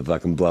behind the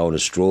fucking blowing a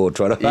straw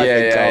trying to fucking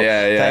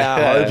They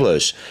are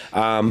hopeless.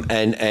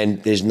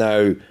 And there's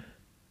no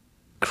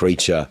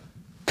creature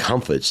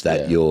comforts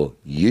that you're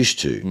used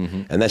to.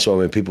 Mm-hmm. And that's why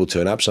when people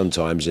turn up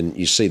sometimes and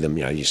you see them,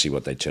 you see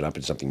what they turn up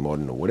in, something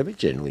modern or whatever,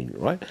 generally,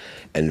 right?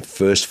 And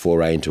first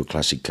foray into a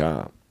classic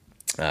car.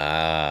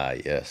 Ah,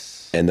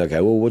 yes. And they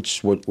go, well,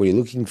 what are you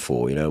looking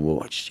for?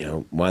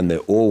 One, they're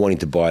all wanting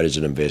to buy it as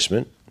an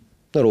investment.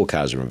 Not all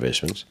cars are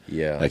investments.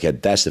 Yeah. Okay,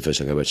 that's the first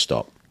thing I go, but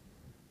stop.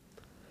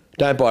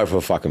 Don't buy it for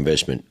a fuck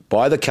investment.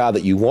 Buy the car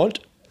that you want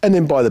and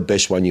then buy the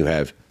best one you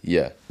have.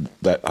 Yeah.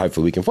 That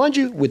hopefully we can find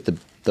you with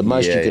the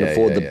most you can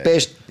afford, the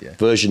best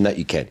version that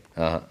you can.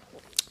 Uh-huh.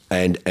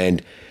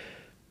 And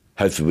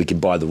hopefully we can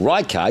buy the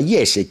right car.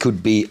 Yes, it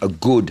could be a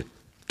good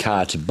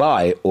car to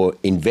buy or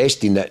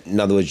invest in that. In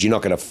other words, you're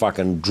not going to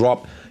fucking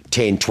drop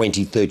 10,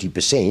 20,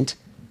 30%.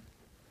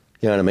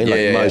 You know what I mean?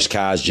 Like most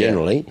cars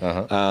generally.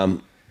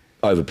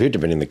 Over a period,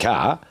 depending on the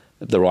car,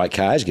 the right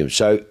car is good.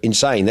 So in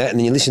saying that, and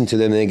then you listen to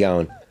them and they're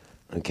going,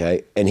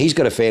 okay, and he's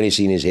got a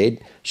fantasy in his head.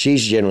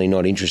 She's generally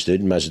not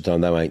interested. Most of the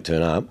time they won't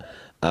turn up.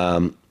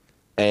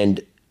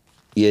 And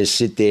you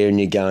sit there and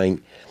you're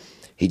going,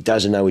 he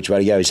doesn't know which way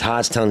to go. His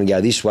heart's telling him to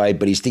go this way,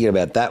 but he's thinking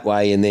about that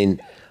way. And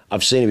then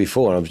I've seen it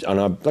before. And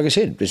I, like I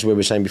said, this is what we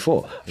were saying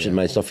before. I said,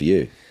 mate, it's not for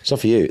you. It's not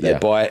for you. They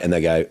buy it and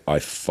they go, I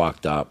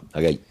fucked up.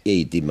 I go, yeah,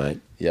 you did, mate.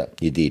 Yeah.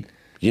 You did.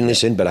 You didn't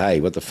listen, but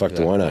hey, what the fuck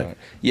do I know? Right.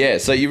 Yeah,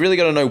 so you really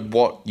got to know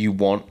what you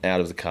want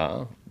out of the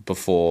car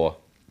before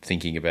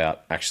thinking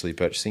about actually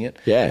purchasing it.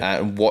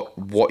 Yeah. And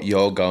what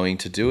you're going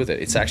to do with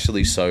it. It's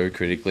actually so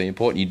critically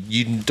important.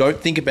 You don't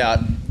think about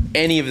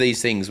any of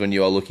these things when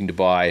you are looking to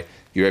buy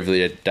your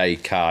everyday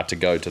car to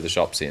go to the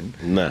shops in.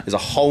 No. There's a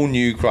whole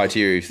new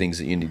criteria of things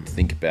that you need to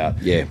think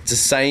about. Yeah. It's the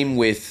same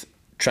with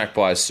track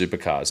buys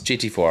supercars,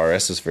 GT4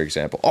 RSs, for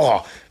example.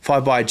 Oh, if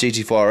I buy a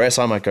GT4 RS,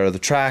 I might go to the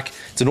track.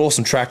 It's an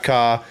awesome track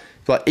car.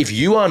 But if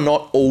you are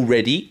not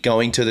already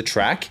going to the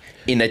track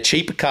in a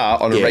cheaper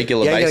car on a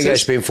regular basis... You're going to go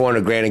spend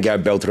 400 grand and go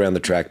belt around the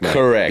track, mate.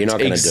 Correct. You're not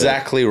going to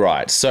exactly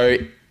right. So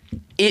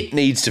it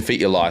needs to fit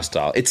your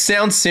lifestyle. It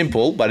sounds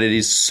simple, but it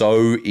is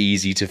so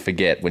easy to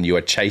forget when you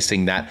are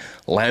chasing that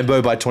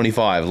Lambo by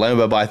 25,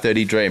 Lambo by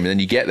 30 dream, and then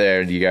you get there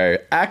and you go,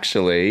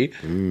 actually,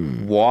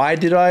 why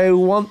did I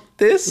want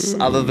this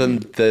other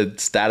than the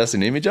status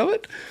and image of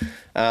it?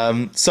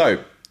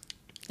 So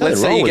let's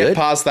say you get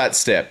past that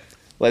step.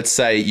 Let's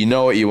say you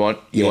know what you want.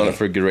 You want it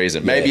for a good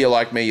reason. Maybe you're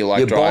like me. You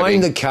like driving. You're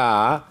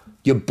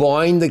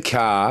buying the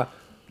car,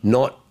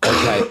 not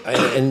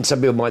okay. and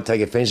some people might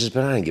take offences,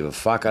 but I don't give a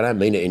fuck. I don't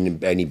mean it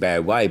in any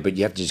bad way. But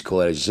you have to just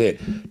call it as you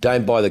said.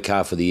 Don't buy the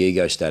car for the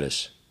ego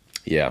status.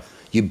 Yeah.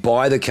 You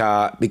buy the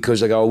car because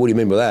they go, oh, what do you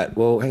mean by that?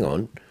 Well, hang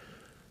on.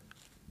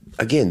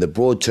 Again, the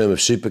broad term of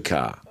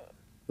supercar.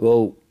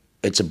 Well,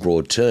 it's a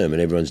broad term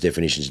and everyone's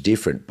definition is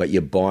different, but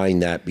you're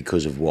buying that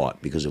because of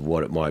what? Because of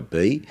what it might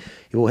be?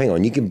 Well, hang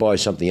on, you can buy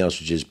something else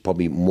which is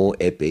probably more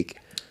epic.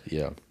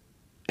 Yeah.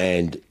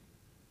 And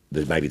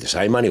maybe the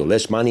same money or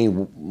less money,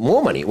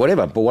 more money,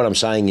 whatever. But what I'm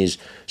saying is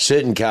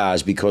certain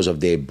cars, because of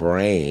their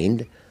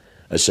brand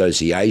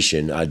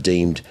association, are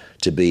deemed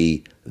to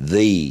be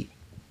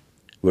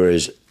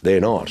whereas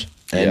they're not.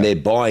 And they're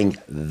buying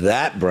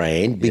that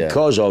brand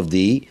because of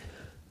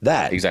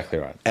that. Exactly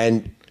right.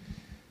 And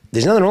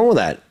there's nothing wrong with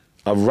that.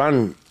 I've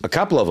run a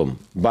couple of them.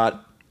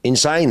 But in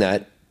saying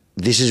that,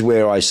 this is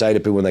where I say to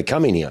people when they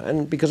come in here,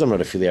 and because I'm not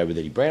affiliated with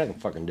any brand, I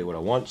can fucking do what I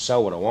want,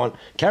 sell what I want,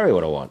 carry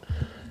what I want,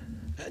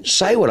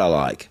 say what I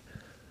like.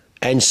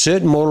 And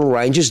certain model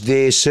ranges,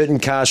 there's certain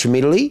cars from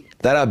Italy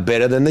that are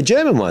better than the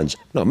German ones.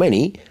 Not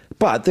many,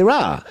 but there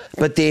are.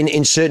 But then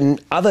in certain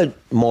other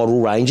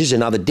model ranges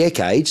and other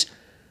decades,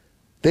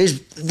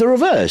 there's the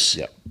reverse.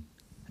 Yep.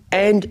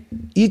 And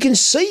you can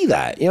see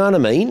that, you know what I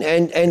mean?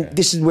 And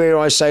this is where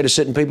I say to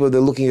certain people,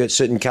 they're looking at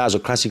certain cars or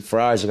classic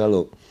Ferraris, I go,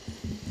 look,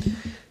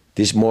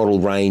 this model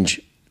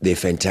range, they're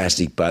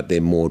fantastic, but they're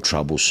more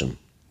troublesome.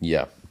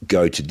 Yeah.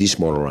 Go to this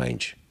model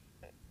range.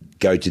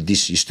 Go to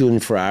this. You're still in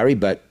Ferrari,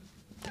 but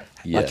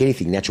like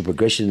anything, natural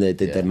progression,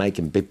 they make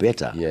them a bit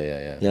better.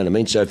 Yeah. You know what I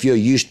mean? So if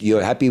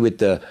you're happy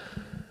with I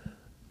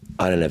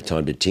don't have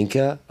time to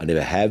tinker. I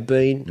never have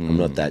been. I'm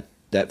not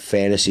that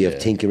fantasy of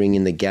tinkering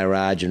in the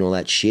garage and all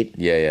that shit.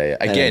 Yeah.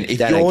 Again, if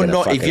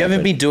you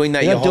haven't been doing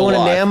that your whole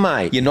life, now,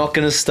 mate. You're not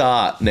going to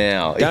start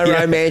now. Don't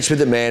romance with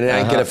it, man. It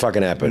ain't going to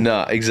fucking happen.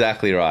 No,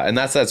 exactly right. And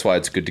that's why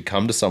it's good to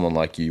come to someone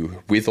like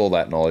you with all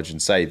that knowledge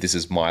and say, this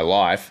is my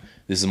life,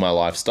 this is my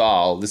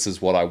lifestyle, this is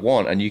what I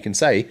want. And you can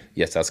say,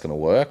 yes, that's going to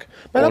work.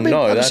 Or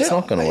no, that's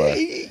not going to work.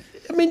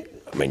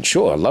 I mean,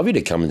 sure, I'd love you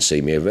to come and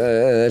see me.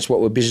 That's what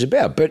we're business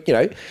about. But, you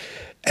know,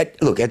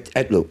 look,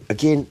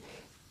 again,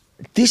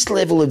 this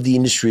level of the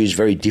industry is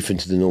very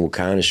different to the normal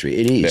car industry.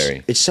 It is.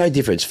 Very. It's so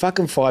different. It's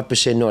fucking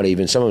 5%, not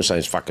even. Some of them say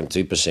it's fucking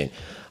 2%.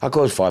 I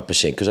call it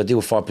 5% because I deal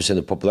with 5% of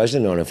the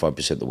population and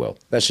 95% of the world.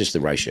 That's just the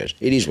ratios.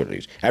 It is what it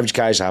is. Average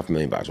car is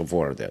 $500,000 or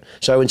 400,000.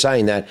 So in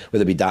saying that,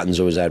 whether it be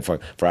Duttons or Zad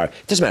Ferrari,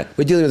 it doesn't matter.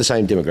 We're dealing with the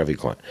same demographic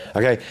client.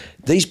 Okay?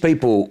 These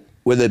people,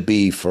 whether it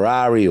be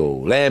Ferrari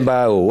or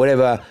Lambo or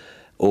whatever,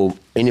 or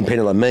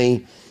independent like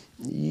me,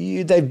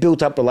 they've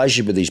built up a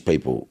relationship with these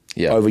people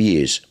over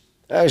years.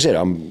 Like I said,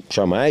 I'm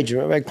showing my age.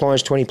 I've had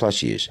clients 20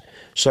 plus years.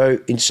 So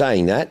in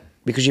saying that,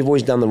 because you've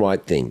always done the right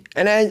thing.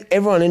 And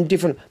everyone in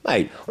different...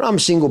 Mate, when I'm a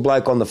single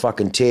bloke on the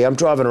fucking tear, I'm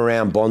driving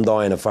around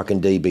Bondi in a fucking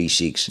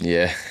DB6.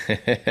 Yeah.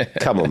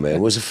 Come on,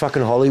 man. Was it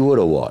fucking Hollywood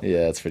or what?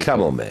 Yeah, that's pretty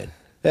Come cool. on, man.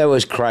 That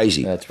was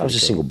crazy. I was a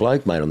single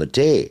bloke, mate, on the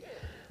tear.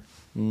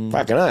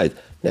 Fucking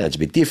oath. Now it's a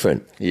bit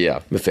different. Yeah.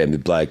 I'm a family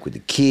bloke with a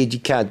kid. You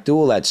can't do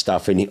all that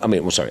stuff.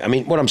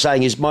 What I'm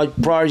saying is my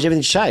priorities,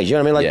 everything's changed. You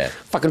know what I mean? Like,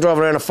 fucking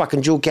driving around a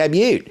fucking dual cab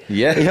ute.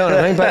 Yeah. You know what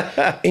I mean?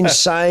 But in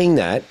saying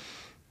that,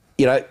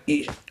 you know,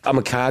 I'm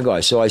a car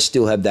guy, so I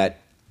still have that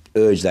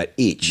urge, that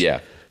itch.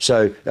 Yeah.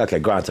 So, okay,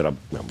 granted, I'm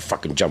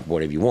fucking jump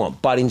whatever you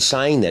want. But in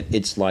saying that,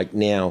 it's like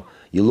now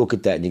you look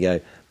at that and you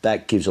go,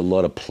 that gives a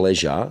lot of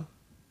pleasure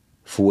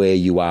for where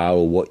you are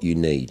or what you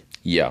need.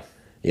 Yeah.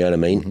 You know what I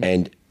mean?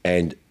 Mm-hmm.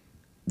 And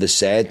the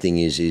sad thing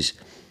is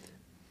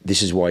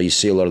this is why you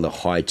see a lot of the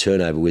high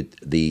turnover with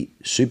the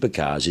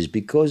supercars is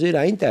because it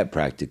ain't that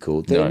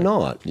practical. They're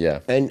not. Yeah.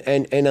 And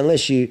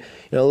unless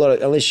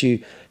unless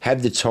you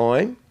have the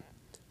time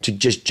to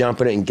just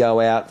jump in it and go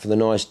out for the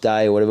nice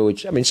day or whatever,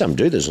 which, I mean, some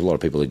do. There's a lot of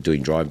people that are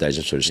doing drive days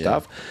and sort of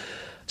stuff.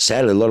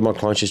 Sadly, a lot of my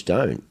clients just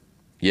don't.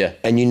 Yeah.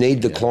 And you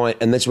need the client,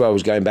 and that's where I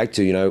was going back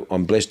to, you know,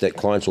 I'm blessed that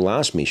clients will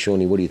ask me,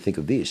 Shawnee, what do you think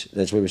of this?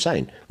 That's what we're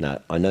saying. No,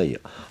 I know you.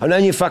 I've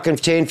known you fucking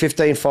 10,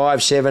 15,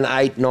 5, 7,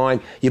 8,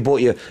 9. You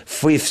bought your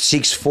 5th,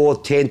 6th,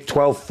 4th, 10th,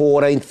 12th,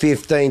 14th,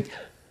 15th.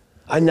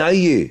 I know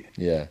you.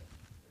 Yeah.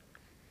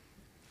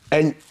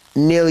 And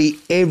nearly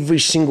every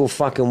single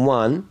fucking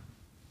one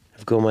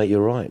have gone, mate,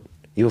 you're right.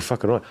 You're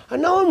fucking right. I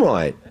know I'm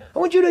right. I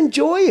want you to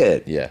enjoy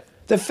it. Yeah.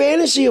 The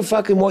fantasy of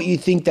fucking what you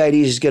think that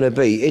is going to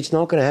be, it's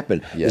not going to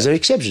happen. Yeah. There's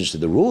exceptions to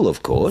the rule,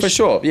 of course. For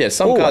sure. Yeah,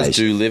 some cars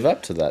do live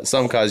up to that.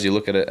 Some cars you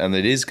look at it and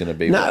it is going to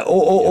be... No,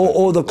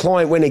 or the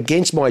client went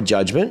against my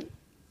judgment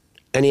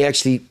and he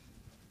actually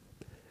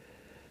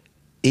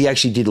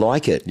did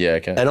like it. Yeah,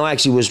 okay. And I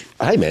actually was,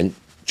 hey, man,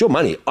 it's your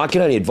money. I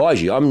can only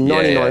advise you. I'm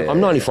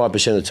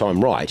 95% of the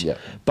time right. Yeah.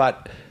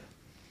 But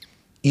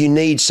you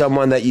need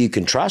someone that you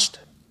can trust.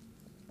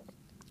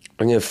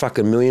 I'm going to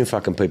fucking million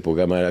fucking people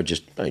go,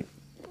 mate,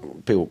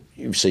 people,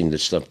 you've seen the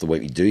stuff, the way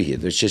we do here.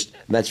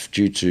 That's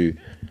due to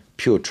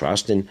pure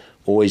trust and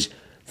always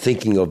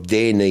thinking of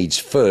their needs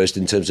first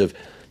in terms of,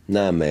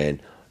 nah,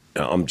 man,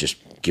 I'm just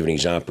giving an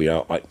example. You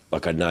know,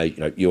 I know, you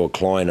know, you're a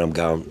client. I'm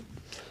going,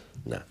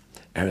 nah,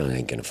 Ariel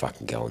ain't gonna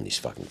fucking go in this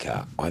fucking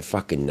car. I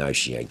fucking know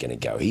she ain't gonna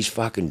go. He's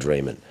fucking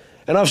dreaming.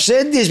 And I've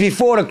said this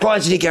before to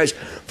clients, and he goes,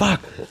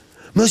 fuck,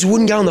 Melissa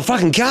wouldn't go in the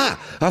fucking car.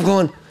 I've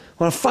gone,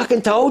 well, I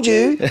fucking told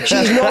you,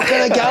 she's not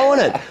gonna go in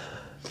it.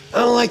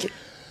 I'm like,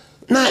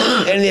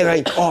 No, and they're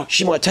going, oh,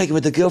 she might take it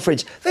with the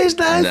girlfriends. There's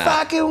no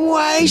fucking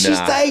way she's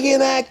taking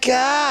that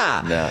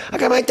car. I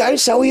go, mate, don't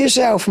sell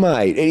yourself,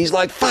 mate. And he's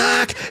like,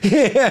 fuck,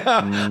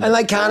 and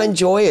they can't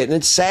enjoy it, and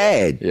it's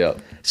sad. Yeah.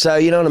 So,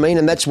 you know what I mean?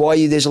 And that's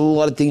why there's a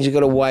lot of things you've got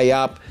to weigh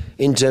up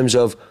in terms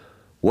of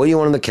what do you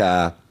want in the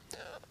car.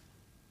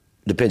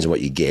 Depends on what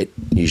you get,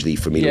 usually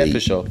from Italy.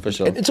 Yeah, for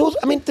sure. It's also,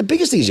 I mean, the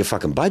biggest thing is your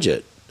fucking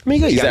budget. I mean,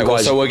 you got young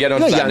guys. So we'll get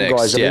on to that next.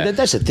 Guys, I mean,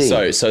 that's the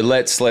thing. So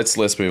let's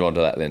move on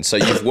to that then. So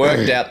you've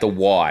worked out the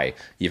why.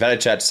 You've had a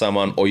chat to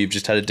someone, or you've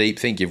just had a deep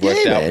think. You've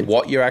worked out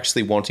what you're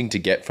actually wanting to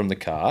get from the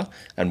car,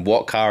 and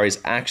what car is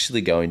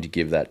actually going to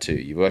give that to you.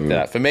 You've worked that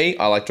out. For me,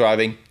 I like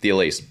driving the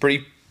Elise.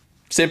 Pretty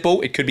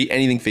simple. It could be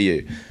anything for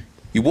you.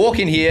 You walk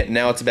in here.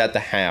 Now it's about the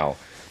how.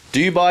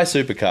 Do you buy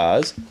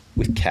supercars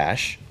with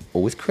cash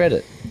or with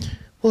credit?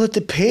 Well, it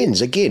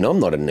depends. Again, I'm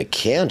not an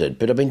accountant,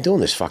 but I've been doing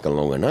this fucking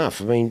long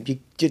enough. I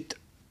mean,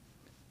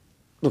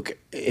 look.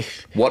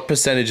 What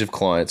percentage of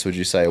clients would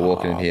you say are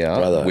walking in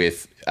here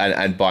with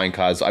and buying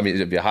cars? I mean,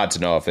 it'd be hard to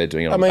know if they're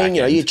doing it on the back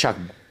end.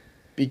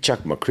 You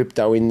chuck my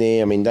crypto in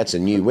there. I mean, that's a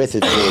new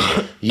method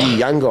for you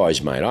young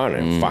guys, mate. I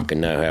don't fucking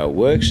know how it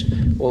works.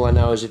 All I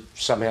know is it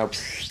somehow,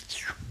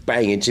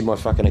 bang, it's in my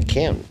fucking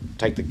account.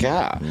 Take the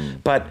car.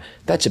 But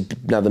that's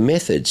another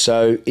method.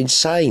 So in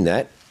saying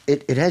that,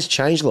 it has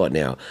changed a lot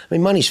now. I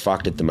mean, money's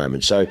fucked at the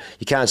moment, so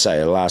you can't say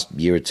the last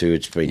year or two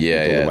it's been the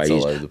way it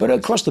is. But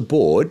across the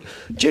board,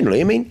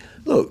 generally, I mean,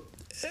 look,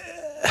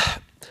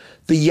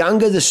 the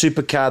younger the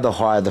supercar, the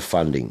higher the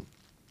funding.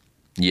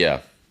 Yeah.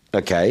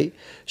 Okay?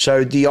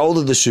 So the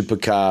older the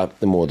supercar,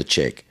 the more the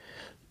check.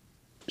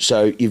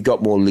 So you've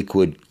got more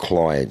liquid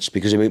clients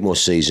because they're a bit more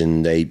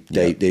seasoned.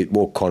 They're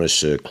more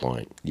connoisseur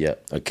client. Yeah.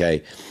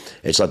 Okay?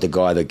 It's like the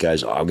guy that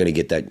goes, I'm going to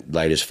get that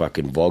latest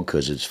fucking VOG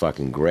because it's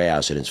fucking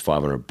grouse and it's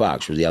 $500.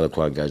 Whereas the other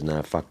client goes,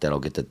 no, fuck that, I'll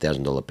get that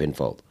 $1,000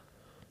 Penfold.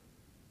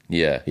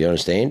 Yeah. You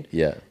understand?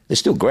 Yeah. They're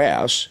still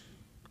grouse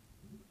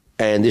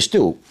and they're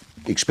still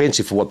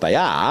expensive for what they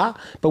are,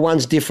 but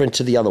one's different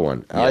to the other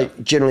one. Yeah. I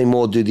generally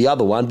more do the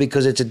other one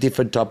because it's a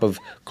different type of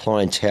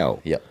clientele.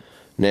 Yeah.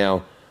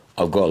 Now,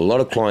 I've got a lot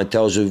of clients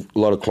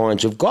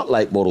who've got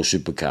late model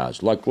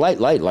supercars,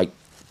 like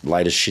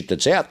latest shit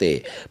that's out there,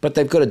 but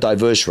they've got a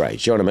diverse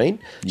range. You know what I mean?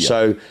 Yeah.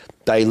 So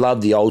they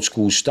love the old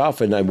school stuff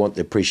and they want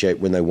to appreciate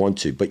when they want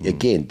to. But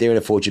again, they're in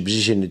a fortunate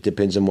position. It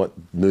depends on what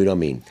mood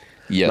I'm in.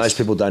 Yes. Most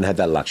people don't have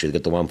that luxury.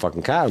 They've got the one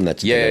fucking car and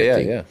that's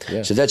the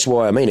thing. So that's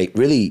why, I mean, it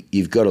really,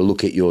 you've got to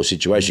look at your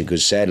situation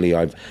because sadly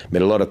I've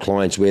met a lot of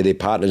clients where their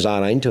partners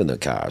aren't into the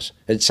cars.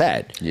 It's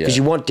sad because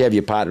you want to have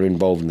your partner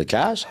involved in the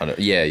cars. Because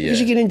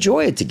you can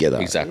enjoy it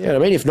together. Exactly. You know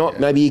what I mean? If not,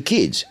 maybe your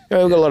kids. You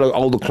know, we've got a lot of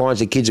older clients,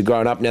 their kids are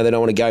growing up now, they don't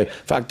want to go,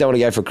 fuck, don't want to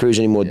go for a cruise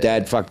anymore,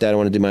 Dad, fuck that, I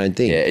want to do my own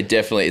thing. Yeah, it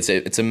definitely,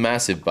 it's a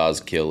massive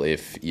buzzkill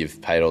if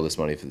you've paid all this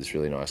money for this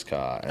really nice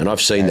car. And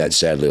I've seen that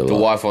sadly a lot. The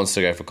wife wants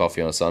to go for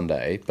coffee on a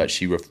Sunday, but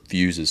she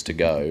refuses to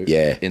go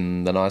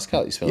in the nice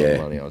car that you spend all the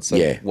money on. So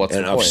what's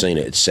the point? I've seen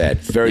it. It's sad.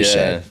 Very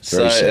sad.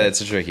 Very sad.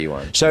 It's a tricky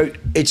one. So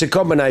it's a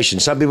combination.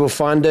 Some people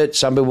fund it,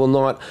 some people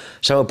not.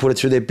 Some will put it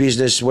through their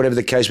business, whatever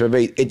the case may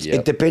be.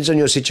 It depends on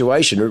your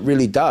situation. It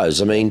really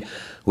does. I mean,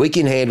 we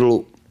can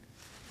handle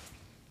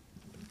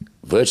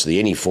virtually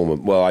any form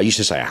of, well, I used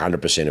to say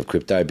 100% of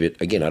crypto, but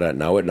again, I don't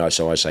know it.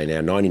 So I say now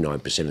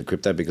 99% of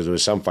crypto because there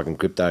was some fucking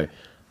crypto.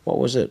 What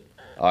was it?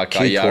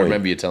 Okay, I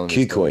remember you telling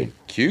me. Qcoin.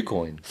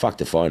 Qcoin.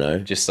 Fucked if I know.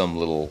 Just some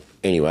little.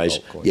 Anyways,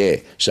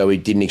 so we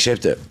didn't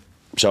accept it.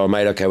 So I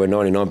made, okay, we're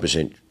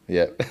 99%.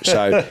 Yeah.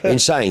 So in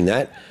saying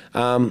that,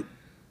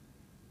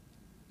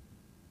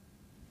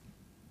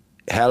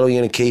 how are we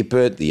going to keep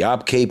it, the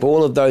upkeep,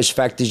 all of those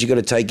factors you've got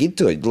to take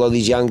into it. A lot of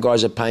these young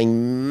guys are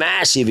paying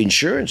massive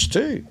insurance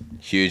too.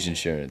 Huge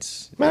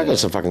insurance. Man, I've got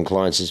some fucking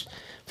clients that's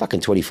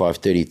fucking 25,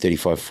 30,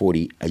 35,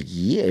 40 a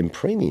year in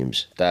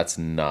premiums. That's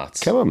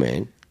nuts. Come on,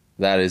 man.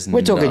 That is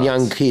We're talking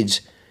young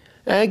kids.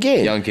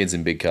 Again. Young kids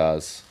in big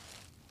cars.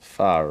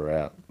 Far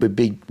out.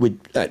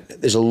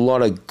 There's a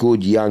lot of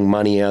good young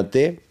money out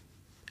there,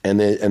 and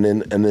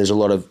there's a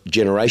lot of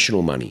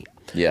generational money.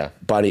 Yeah.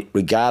 But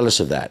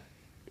regardless of that,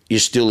 you're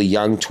still a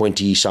young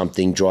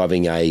 20-something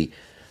driving a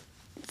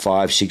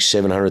 $500,000,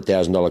 $600,000,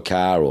 $700,000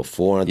 car or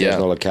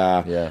 $400,000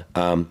 car. Yeah.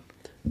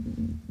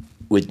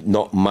 With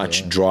not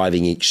much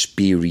driving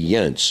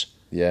experience.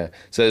 Yeah.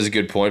 So there's a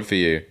good point for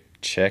you.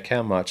 Check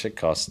how much it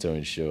costs to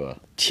insure.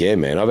 Yeah,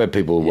 man. I've had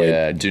people all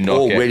ready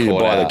to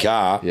buy the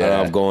car, and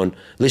I've gone,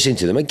 listen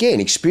to them. Again,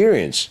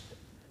 experience.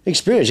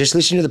 Just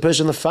listen to the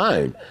person on the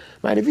phone.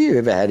 Mate, have you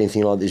ever had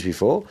anything like this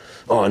before?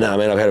 Oh, no,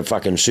 man, I've had a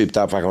fucking souped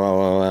up fucking blah,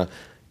 blah, blah.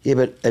 Yeah,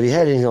 but have you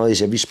had anything like this?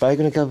 Have you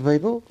spoken to a couple of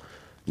people?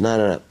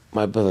 No.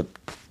 My brother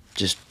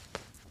just...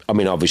 I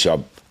mean, obviously,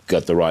 I've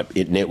got the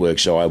right network,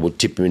 so I would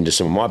tip him into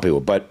some of my people,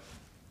 but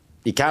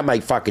you can't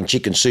make fucking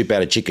chicken soup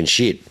out of chicken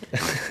shit.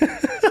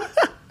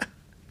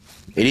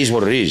 It is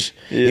what it is.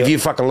 Yeah. If you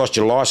fucking lost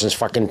your license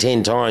fucking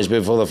 10 times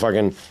before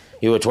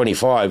you were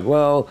 25,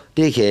 well,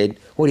 dickhead,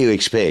 what do you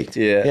expect?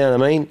 Yeah. You know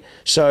what I mean?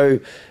 So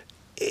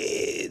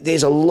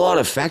there's a lot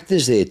of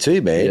factors there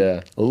too, man.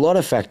 Yeah. A lot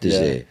of factors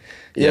there.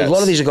 A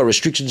lot of these have got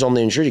restrictions on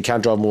their insurance. You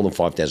can't drive more than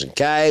 5,000 Ks.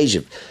 It's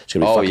going to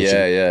be fucking...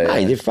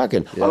 Hey, they're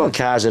fucking... I've got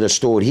cars that are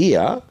stored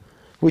here,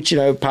 which,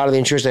 part of the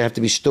insurance, they have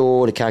to be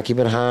stored. They can't keep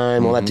it at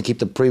home. All that to keep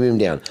the premium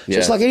down. So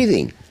it's like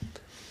anything.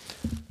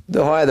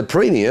 The higher the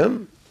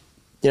premium,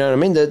 you know what I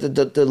mean?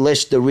 The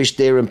less the risk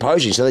they're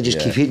imposing. So they just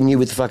keep hitting you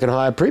with the fucking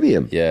higher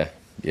premium. Yeah,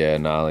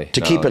 gnarly.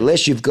 To keep it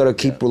less, you've got to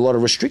keep a lot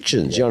of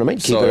restrictions. You know what I mean?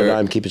 Keep it at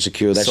home, keep it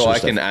secure, that sort of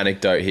stuff. So I can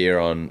anecdote here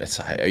on,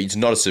 it's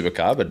not a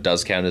supercar, but it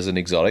does count as an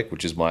exotic,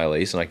 which is my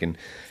lease, and I can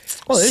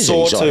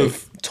sort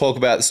of talk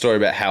about the story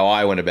about how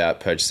I went about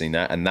purchasing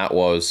that, and that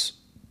was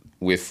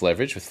with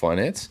leverage, with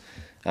finance.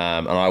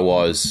 And I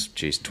was,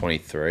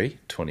 23,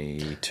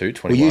 22,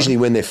 21. Well, usually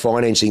when they're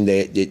financing,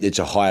 it's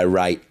a higher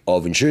rate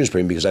of insurance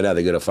premium because they know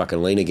they've got a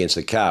fucking lien against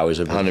the car as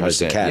opposed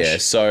to cash. Yeah,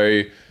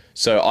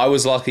 so I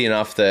was lucky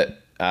enough that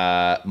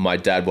my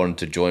dad wanted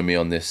to join me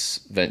on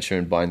this venture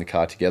and buying the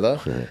car together,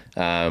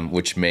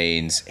 which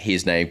means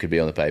his name could be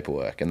on the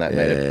paperwork, and that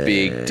made a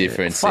big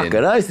difference. Fucking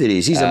oath it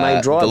is. He's the main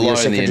driver, the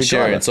loan, the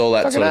insurance, all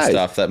that sort of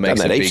stuff. That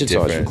makes a big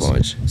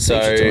difference.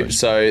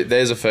 So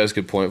there's a first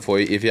good point for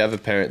you. If you have a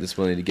parent that's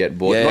willing to get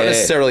board, not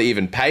necessarily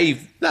even pay.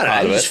 No,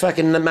 he's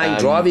fucking the main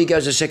driver. He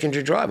goes as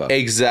secondary driver.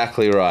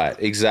 Exactly right.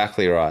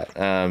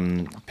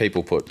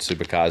 People put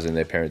supercars in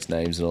their parents'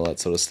 names and all that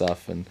sort of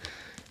stuff, and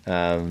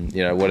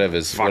whatever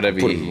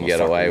you can get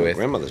away with.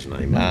 Grandmother's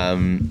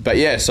name. But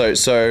yeah,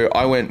 so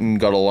I went and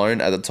got a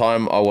loan. At the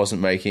time, I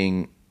wasn't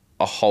making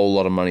a whole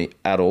lot of money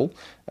at all,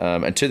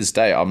 and to this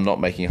day, I'm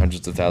not making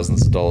hundreds of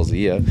thousands of dollars a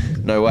year.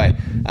 No way.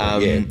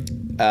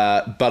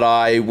 But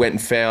I went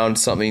and found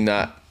something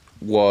that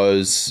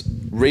was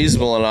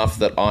reasonable enough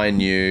that I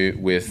knew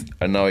with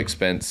a no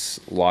expense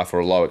life or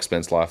a low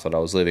expense life that I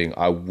was living,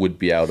 I would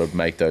be able to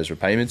make those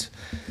repayments.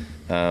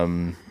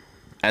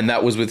 And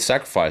that was with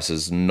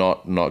sacrifices,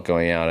 not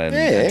going out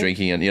and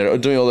drinking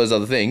and doing all those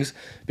other things,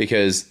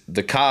 because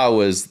the car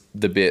was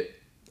the bit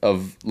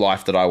of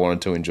life that I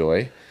wanted to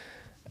enjoy.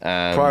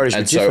 Priorities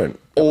were different.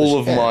 All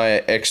of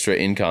my extra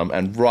income,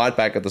 and right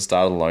back at the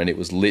start of the loan, it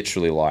was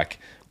literally like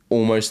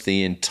almost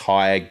the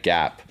entire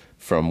gap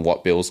from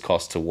what bills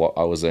cost to what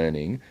I was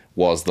earning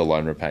was the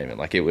loan repayment.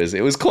 Like it was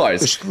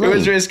close. It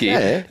was risky.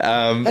 Yeah.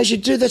 As you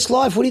do, that's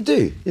life. What do you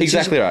do?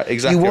 Exactly right.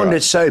 You wanted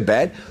it so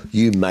bad,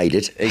 you made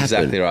it happen.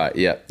 Exactly right.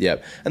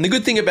 Yep. And the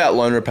good thing about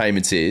loan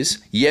repayments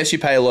is, yes, you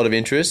pay a lot of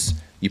interest,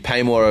 you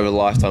pay more over the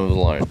lifetime of the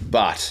loan,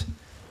 but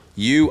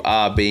you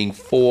are being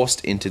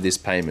forced into this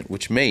payment,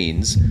 which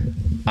means,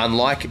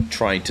 unlike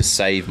trying to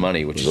save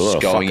money, which is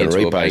going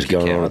into a bank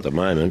account, on at the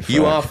moment,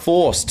 you are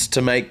forced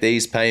to make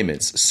these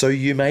payments, so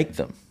you make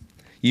them.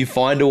 You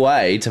find a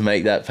way to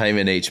make that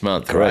payment each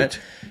month, correct?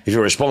 Right? If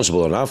you're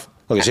responsible enough,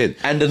 like I said.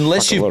 And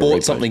unless you've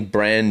bought something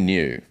brand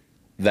new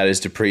that is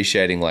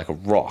depreciating like a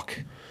rock,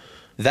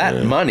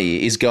 that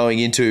money is going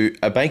into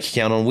a bank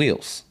account on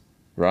wheels,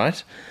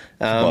 right?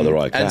 Buy the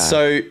right car. And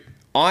so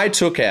I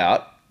took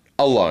out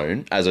a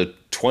loan as a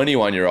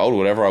 21-year-old,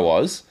 whatever I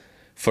was,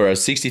 for a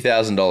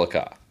 $60,000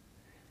 car.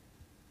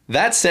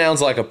 That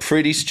sounds like a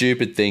pretty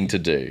stupid thing to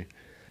do.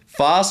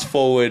 Fast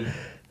forward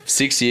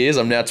 6 years,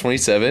 I'm now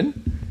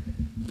 27.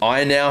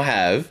 I now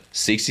have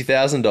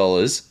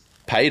 $60,000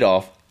 paid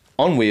off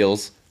on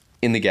wheels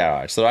in the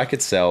garage that I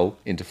could sell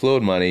into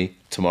fluid money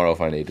tomorrow if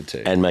I needed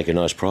to. And make a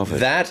nice profit.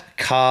 That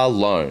car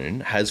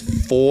loan has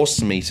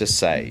forced me to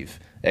save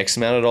X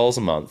amount of dollars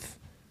a month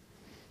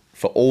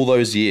for all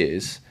those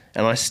years,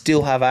 and I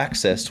still have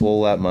access to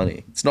all that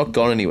money. It's not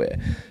gone anywhere.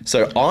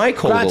 So I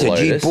called the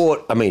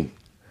Lotus.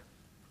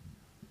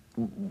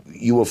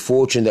 You were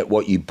fortunate that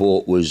what you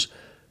bought was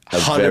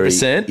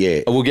 100%.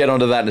 Yeah, we'll get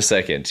onto that in a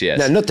second. Yes.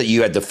 No, not that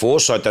you had the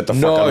foresight that the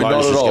fucking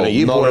Lotus was going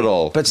to. Not at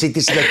all. But see,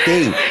 this is the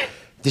thing.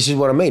 This is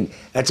what I mean.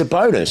 That's a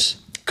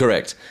bonus.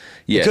 Correct.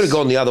 Yes. You could have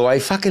gone the other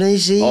way. Fucking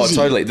easy. Oh,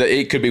 totally.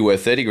 It could be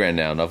worth 30 grand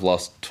now, and I've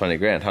lost 20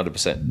 grand.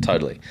 100%.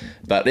 Totally.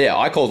 But yeah,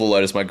 I call the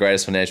Lotus my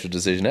greatest financial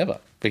decision ever,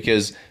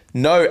 because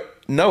no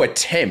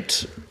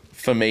attempt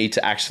for me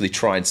to actually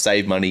try and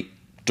save money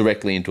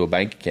directly into a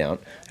bank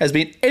account has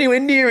been anywhere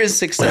near as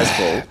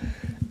successful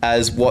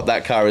as what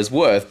that car is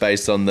worth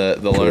based on the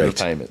loan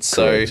repayments.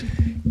 So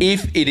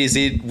if it is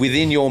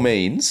within your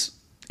means,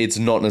 it's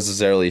not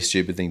necessarily a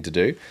stupid thing to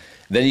do.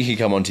 Then you can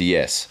come on to,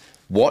 yes,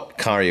 what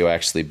car are you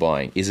actually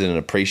buying? Is it an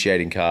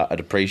appreciating car, a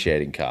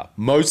depreciating car?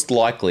 Most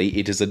likely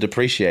it is a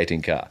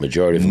depreciating car.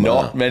 Majority of them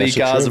Not many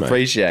cars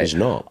appreciate. It's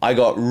not. I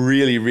got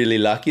really, really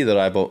lucky that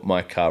I bought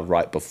my car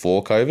right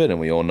before COVID,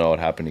 and we all know what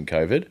happened in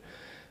COVID.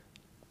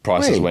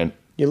 Prices went...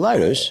 Your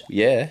Lotus?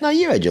 Yeah. No,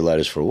 you had your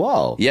Lotus for a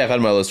while. Yeah, I've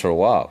had my Lotus for a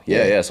while.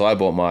 Yeah. So I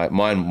bought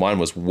mine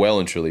was well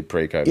and truly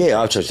pre-COVID.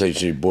 Yeah, I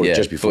thought you bought it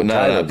just before COVID.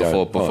 No,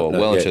 before.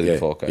 Well and truly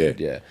before COVID,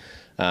 yeah.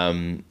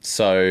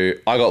 So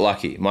I got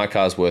lucky. My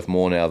car's worth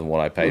more now than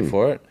what I paid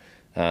for it.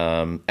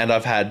 And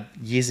I've had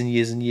years and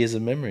years and years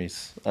of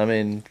memories. I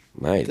mean,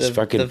 mate, it's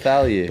fucking... the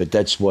value. But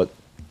that's what,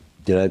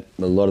 a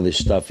lot of this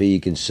stuff here you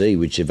can see,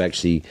 which have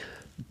actually...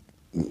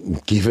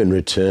 given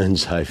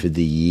returns over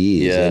the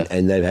years,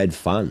 and they've had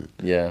fun.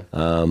 Yeah.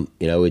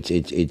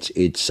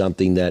 It's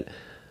something that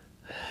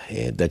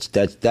Yeah, that's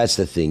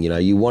the thing. You know,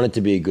 you want it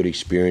to be a good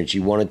experience.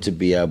 You want it to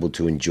be able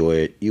to enjoy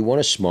it. You want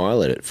to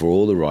smile at it for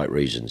all the right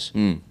reasons.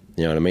 You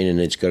know what I mean? And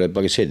it's got to,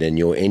 like I said, then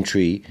your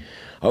entry.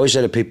 I always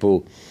say to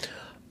people,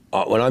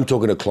 when I'm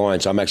talking to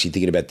clients, I'm actually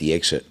thinking about the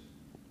exit.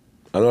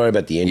 I'm not worried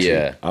about the entry.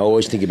 Yeah. I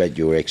always think about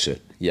your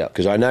exit. Yeah.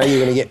 Because I know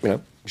you're going to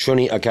get,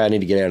 Shawnee, okay, I need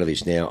to get out of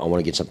this now. I want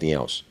to get something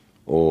else.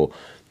 Or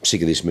I'm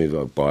sick of this move,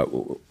 I'll buy it.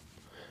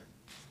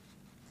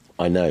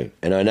 I know.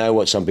 And I know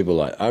what some people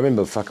like. I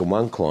remember fucking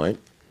one client,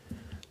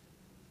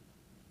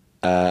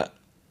 it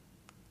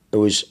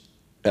was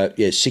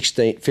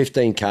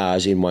 15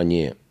 cars in 1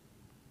 year.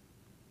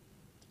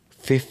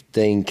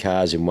 15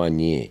 cars in 1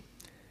 year.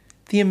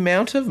 The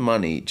amount of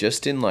money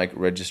just in like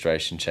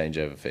registration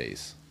changeover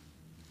fees.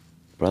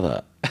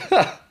 Brother,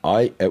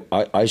 I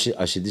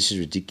said, this is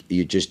ridiculous.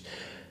 You just,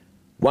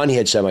 one, he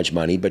had so much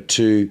money, but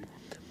two,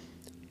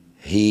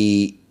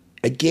 we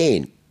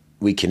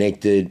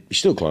connected. He's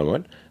still a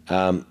client,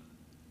 right?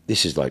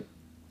 This is like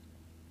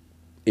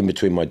in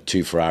between my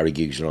 2 Ferrari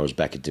gigs when I was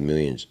back at the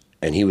Millions.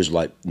 And he was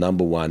like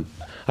number one.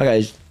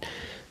 Okay,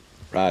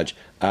 Raj,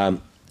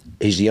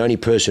 he's the only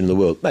person in the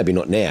world, maybe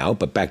not now,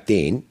 but back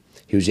then,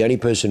 he was the only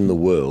person in the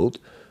world.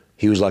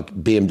 He was like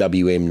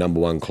BMW M number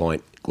one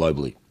client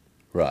globally.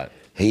 Right.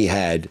 He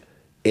had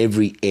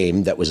every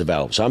M that was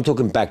available. So I'm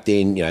talking back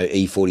then,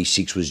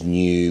 E46 was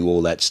new,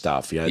 all that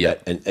stuff, and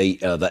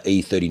the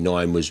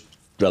E39 was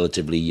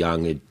relatively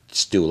young. It's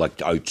still like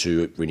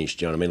 02 it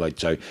finished, you know what I mean? Like,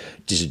 so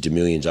this is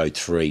Millions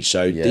 03.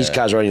 So these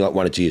cars are only like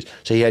 1 or 2 years.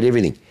 So he had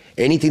everything.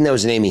 Anything that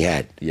was an M he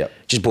had. Yep.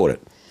 Just bought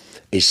it.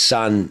 His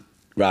son,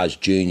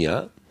 Raj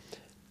Jr.,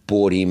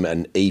 bought him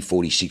an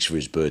E46 for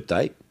his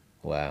birthday.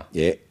 Wow.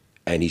 Yeah.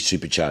 And he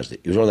supercharged it.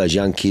 He was one of those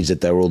young kids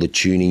that they were all the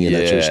tuning and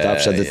that sort of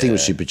stuff. So the thing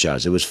was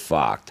supercharged. It was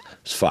fucked.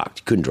 It was fucked.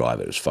 You couldn't drive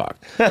it. It was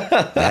fucked. It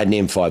had an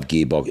M5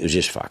 gearbox. It was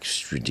just fucked.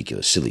 It's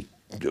ridiculous. Silly.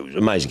 It was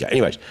amazing car.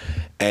 Anyways,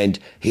 and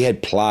he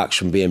had plaques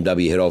from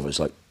BMW head office,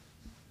 like,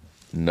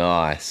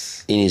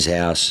 nice, in his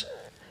house.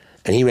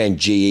 And he ran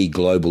GE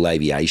Global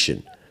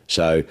Aviation.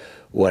 So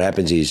what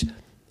happens is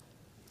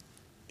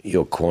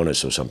you're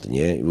Qantas or something,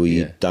 yeah? Well,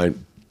 you don't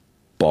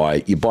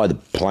buy... You buy the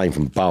plane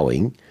from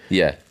Boeing...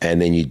 Yeah. And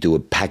then you do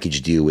a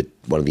package deal with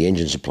one of the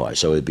engine suppliers.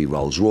 So it'd be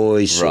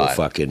Rolls-Royce or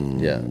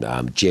fucking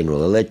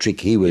General Electric.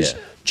 He was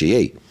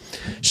GE.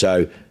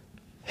 So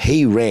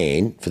he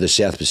ran for the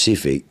South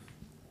Pacific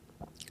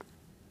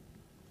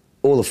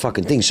all the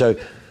fucking things. So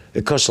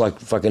it costs like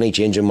fucking each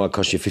engine might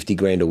cost you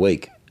 $50,000 a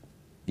week.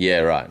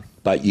 Yeah, right.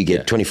 But you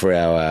get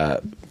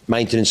 24-hour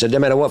maintenance. So no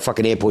matter what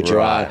fucking airport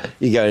you're at,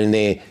 you go in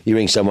there, you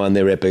ring someone,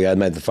 they're epic,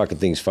 mate, the fucking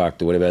thing's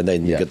fucked or whatever, and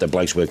then you get the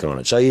blokes working on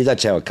it. So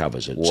that's how it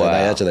covers it. Wow. So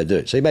that's how they do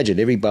it. So imagine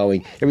every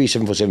Boeing, every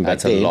 747 back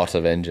then. That's a lot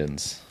of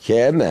engines.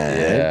 Yeah, man.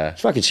 Yeah.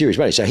 It's fucking serious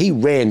money. So he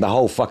ran the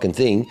whole fucking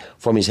thing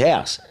from his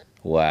house.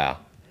 Wow.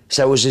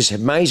 So it was this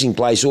amazing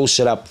place, all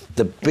set up,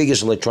 the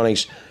biggest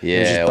electronics. Yeah, it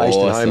was just based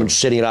at home and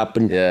setting it up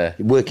and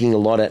working a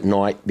lot at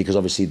night because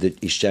obviously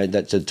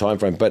that's the time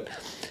frame. But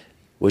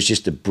was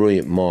just a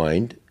brilliant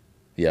mind.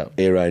 Yeah,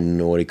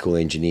 aeronautical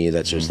engineer,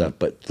 that sort of stuff,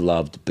 but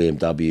loved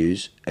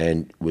BMWs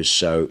and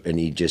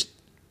he just,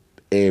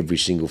 every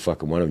single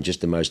fucking one of them,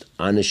 just the most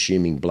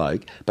unassuming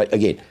bloke. But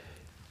again,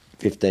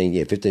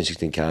 15,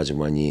 16 cars in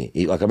 1 year.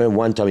 I remember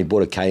one time he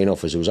bought a Cayenne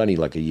office. It was only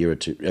like a year or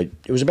two.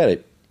 It was about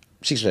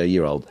 6 or 8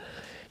 year old.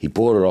 He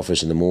bought her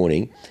office in the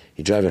morning.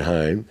 He drove it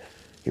home.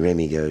 He ran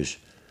me, he goes,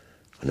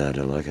 oh, no, I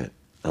don't like it.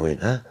 I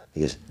went, huh?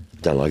 He goes,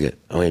 don't like it.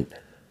 I went,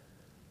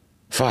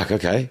 fuck,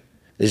 okay.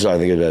 This is, I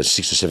think, about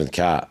 6th or 7th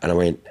car. And I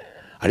went,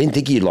 I didn't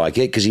think he'd like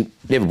it because he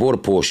never bought a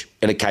Porsche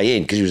and a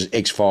Cayenne because he was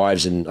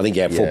X5s and I think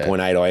he had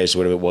 4.8 IS or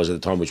whatever it was at the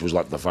time, which was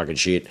like the fucking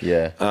shit.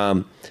 Yeah.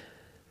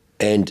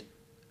 And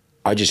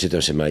I just said to him,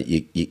 I said,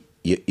 mate,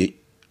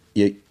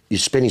 you're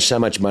spending so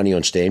much money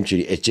on stamp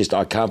duty. It's just,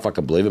 I can't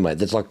fucking believe it, mate.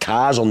 There's like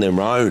cars on their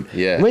own.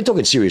 Yeah. And we're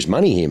talking serious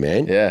money here,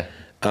 man. Yeah.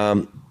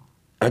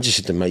 I just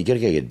said to him, mate, you got to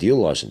go get a deal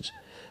license.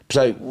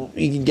 So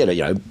you can get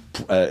it,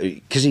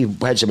 because he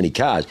had so many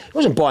cars. He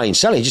wasn't buying and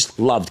selling, he just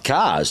loved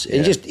cars.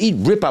 And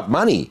he'd rip up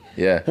money.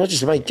 Yeah. And I just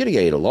said, mate, you got to go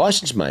get a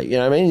license, mate. You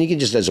know what I mean? You can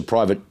just, as a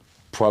private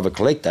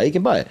collector, you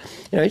can buy it.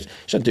 He's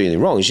not doing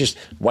anything wrong. He's just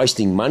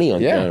wasting money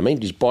on, you know what I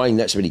mean? Just buying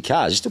that so many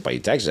cars. You still pay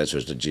your taxes, that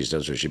sort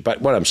of shit. But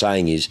what I'm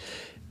saying is,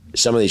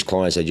 some of these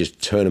clients, they just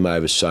turn them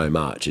over so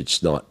much.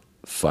 It's not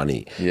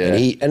funny. Yeah.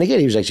 And again,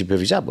 he was actually a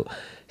perfect example.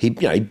 He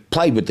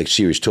played with the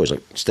serious toys,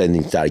 like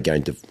then started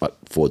going to like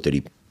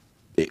 430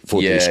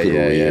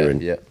 Scuderia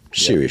and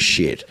serious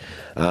shit.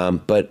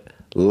 But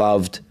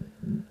loved,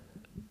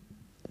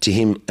 to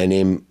him,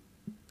 an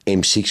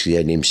M6. He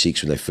had an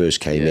M6 when they first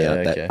came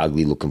out, that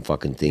ugly looking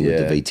fucking thing with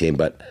the V10.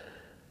 But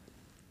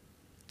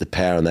the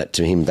power on that,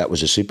 to him, that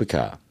was a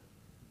supercar.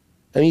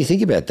 I mean, you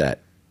think about that.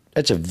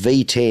 That's a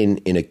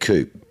V10 in a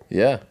coupe.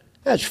 Yeah.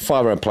 That's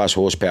 500 plus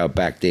horsepower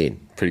back then.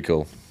 Pretty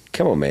cool.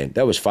 Come on, man.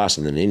 That was faster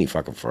than any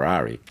fucking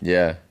Ferrari.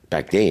 Yeah.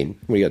 Back then,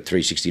 we got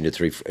 360 into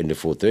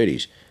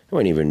 430s. It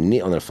wasn't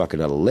even on a fucking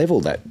other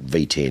level, that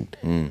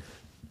V10.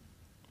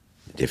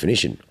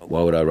 definition.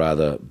 Why would I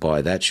rather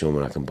buy that, Sean,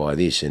 when I can buy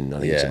this? And I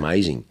think it's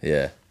amazing.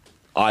 Yeah.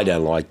 I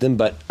don't like them,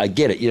 but I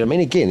get it. You know what I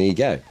mean? Again, there you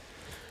go.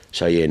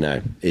 So, yeah,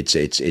 no, it's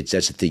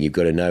that's the thing. You've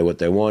got to know what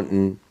they want,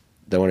 and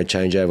they want to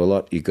change over a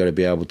lot. You've got to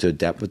be able to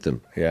adapt with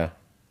them. Yeah.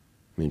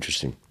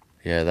 Interesting.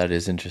 Yeah, that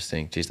is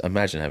interesting. Jeez,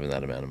 imagine having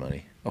that amount of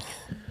money.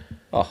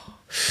 Oh.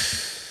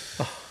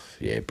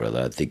 Yeah,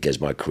 brother. I think as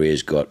my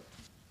career's got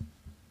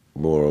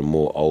more and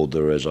more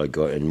older, as I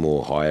got and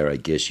more higher, I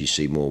guess you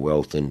see more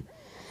wealth and...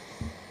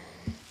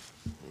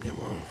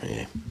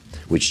 Yeah.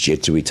 Which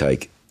jet do we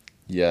take?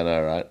 Yeah, I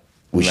know, right?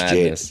 Which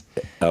Madness.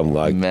 jet? I'm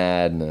like...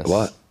 Madness.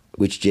 What?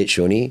 Which jet,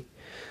 Shawnee?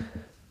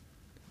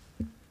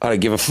 I don't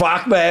give a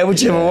fuck, man.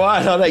 Whichever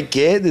one. I don't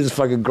care. There's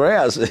fucking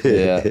grouse.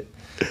 Yeah.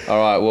 All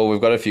right. Well,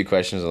 we've got a few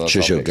questions on the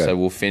topic. Sure, go. So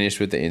we'll finish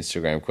with the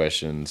Instagram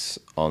questions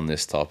on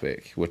this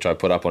topic, which I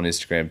put up on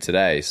Instagram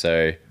today.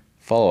 So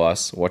follow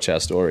us, watch our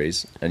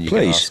stories, and you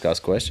can ask us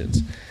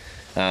questions.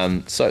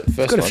 So first,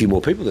 we've got a few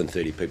more people than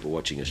 30 people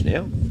watching us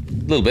now.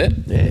 A little bit.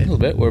 Yeah. A little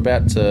bit. We're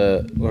about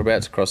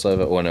to cross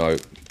over. Well, no,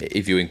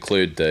 if you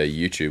include the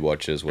YouTube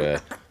watchers,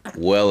 we're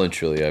well and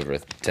truly over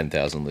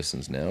 10,000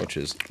 listens now, which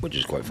is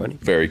quite funny.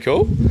 Very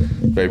cool.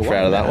 Very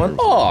proud of that one.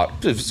 Oh, I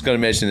was just going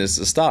to mention this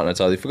at the start, and I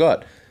totally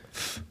forgot.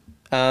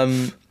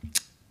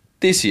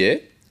 This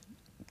year,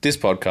 this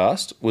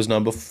podcast was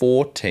number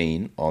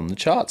 14 on the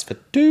charts for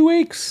 2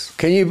 weeks.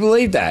 Can you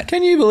believe that?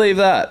 Can you believe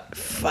that?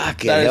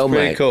 Fucking that hell, is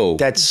pretty mate. cool.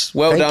 That's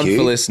well done you.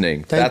 for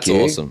listening. Thank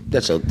you. Awesome.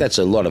 That's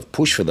a lot of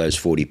push for those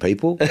 40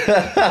 people.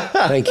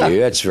 Thank you.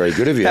 That's very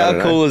good of you.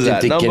 How cool is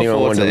that? Didn't think Number anyone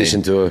 14. wanted to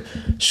listen to a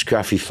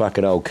scruffy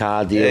fucking old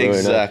car dealer.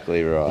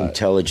 Exactly and right.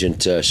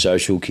 Intelligent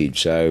social kid.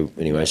 So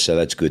anyway, so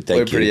that's good. Thank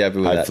you. We're pretty happy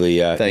with Hopefully,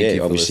 that. Thank you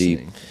for obviously,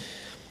 listening.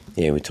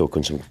 Yeah, we're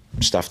talking some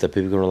stuff that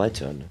people can relate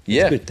to.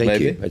 Yeah, good. Thank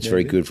maybe, you. That's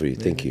very good for you.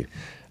 Thank you.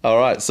 All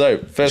right. So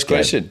first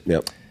question.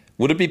 Yep.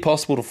 Would it be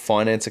possible to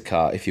finance a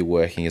car if you're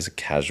working as a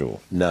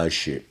casual? No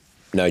shit.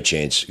 No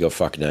chance. You got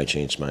fucking no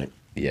chance, mate.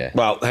 Yeah.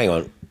 Well, hang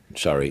on.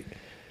 Sorry.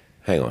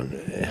 Hang on.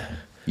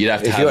 You'd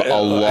have to have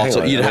a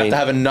lot. You'd have to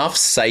have enough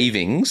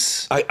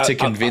savings to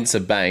convince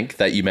a bank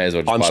that you may as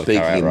well just buy the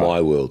car outright. I'm speaking in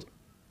my world.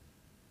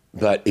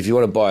 But if you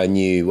want to buy a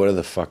new, what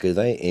the fuck are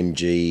they?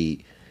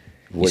 MG,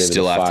 whatever. You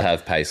still the have fuck, to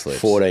have payslips.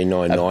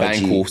 14,990. A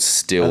bank will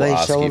still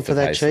ask you for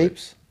that cheap?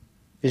 payslips.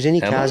 Is any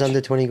How cars much?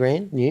 under 20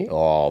 grand new?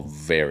 Oh,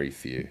 very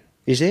few.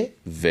 Is there?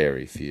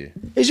 Very few.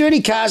 Is there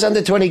any cars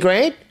under 20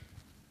 grand?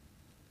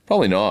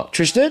 Probably not.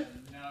 Tristan?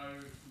 No idea,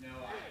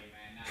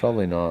 man.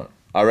 Probably not.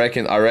 I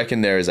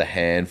reckon there is a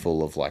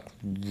handful of like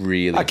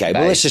really. Okay,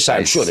 well, let's just say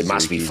I'm base sure there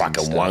must be Suzukis and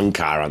fucking stuff. one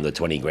car under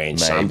 20 grand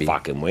some Maybe.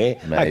 fucking where.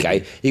 Maybe.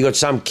 Okay, you got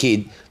some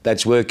kid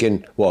that's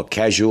working,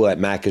 casual at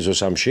Macca's or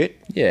some shit?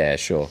 Yeah,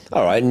 sure.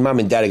 All right, and mum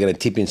and dad are going to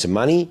tip in some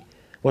money.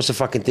 What's the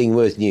fucking thing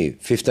worth new?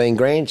 15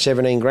 grand,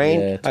 17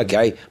 grand? Yeah,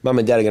 okay, mum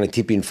and dad are going to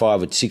tip in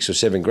 5 or 6 or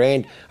 7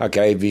 grand.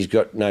 Okay, if they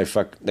got no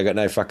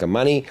fucking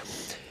money,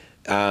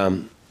 you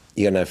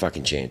got no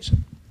fucking chance.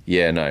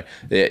 Yeah, no.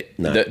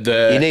 No.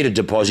 You need a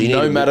deposit.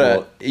 No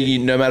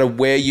matter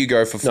where you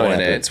go for Not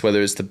finance, happening.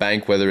 whether it's the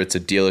bank, whether it's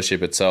a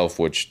dealership itself,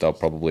 which they'll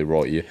probably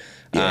write you,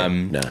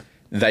 No.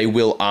 they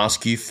will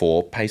ask you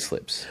for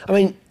payslips. I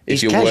mean, If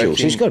he's you're casual, working-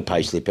 so he's got a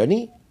pay slip, hasn't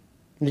he?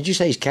 Did you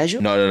say he's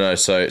casual? No.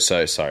 So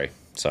sorry.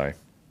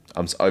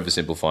 I'm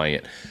oversimplifying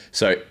it.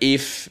 So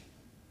if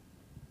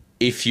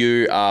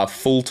you are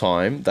full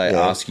time, they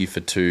ask you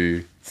for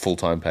 2 full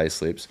time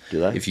payslips.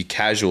 Do they? If you're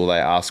casual, they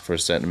ask for a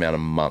certain amount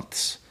of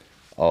months.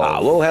 Well,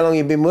 how long have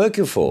you been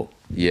working for?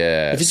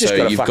 Yeah. If you've just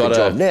got a fucking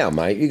job now,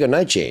 mate, you've got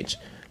no chance.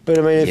 But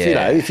I mean,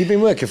 if you've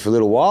been working for a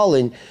little while,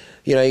 then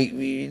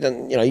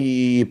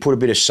you put a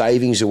bit of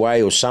savings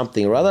away or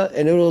something or other,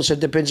 and it also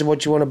depends on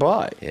what you want to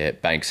buy. Yeah,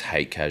 banks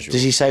hate casual.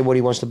 Does he say what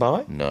he wants to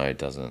buy? No, it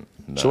doesn't.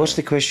 No. So what's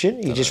the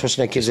question? He just wants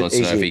to know, Just wants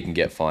to know if he can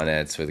get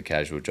finance for the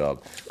casual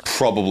job.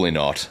 Probably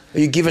not.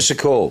 You give us a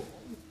call.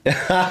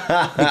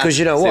 Because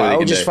you know See what? what he I'll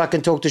can just do.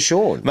 fucking talk to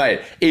Sean.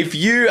 Mate, if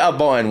you are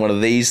buying one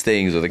of these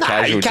things with a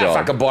casual you can't job,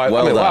 fucking buy it.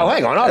 well done. Well,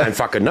 hang on, I don't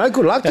fucking know.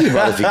 Good luck to you,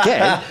 brother, if you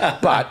can.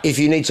 But if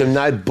you need some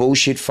no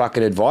bullshit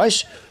fucking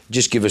advice,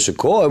 just give us a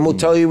call and we'll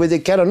tell you whether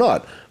you can or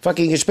not.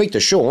 Fucking, you can speak to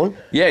Sean.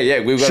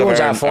 Yeah, we've got Sean's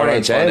our our own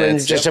finance man,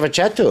 and just have a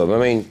chat to him. I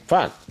mean,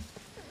 fuck.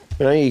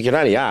 You can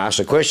only ask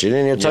a question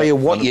and he'll tell you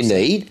what you 100%.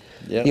 need.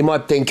 Yep. You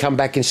might then come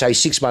back and say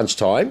 6 months'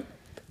 time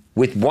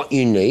with what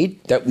you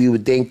need that we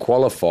would then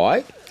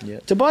qualify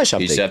to buy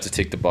something. You just have to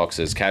tick the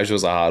boxes.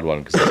 Casual's a hard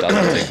one because it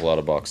doesn't tick a lot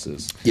of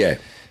boxes. Yeah.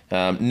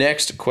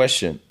 Next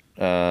question.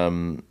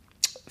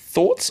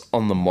 Thoughts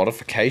on the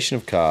modification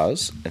of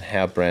cars and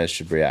how brands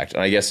should react?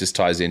 And I guess this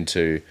ties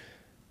into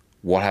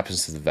what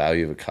happens to the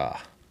value of a car.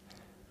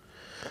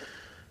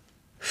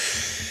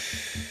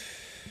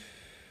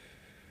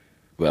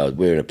 Well,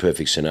 we're in a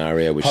perfect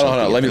scenario. Hold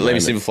on. Let me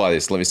simplify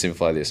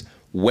this.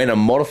 When a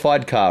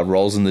modified car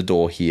rolls in the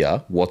door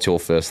here, what's your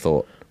first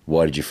thought?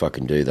 Why did you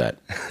fucking do that?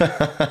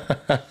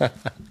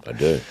 I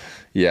do.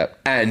 Yeah.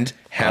 And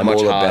how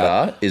much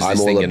harder is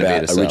this thing going to be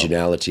to sell?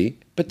 Originality.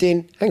 But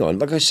then, hang on,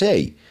 like I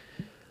say,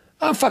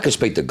 I fucking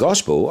speak the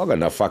gospel. I've got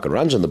enough fucking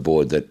runs on the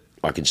board that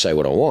I can say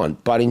what I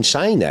want. But in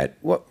saying that,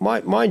 what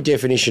my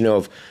definition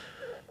of,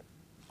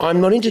 I'm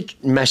not into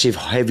massive,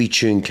 heavy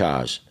tuned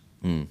cars.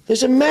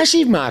 There's a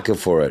massive market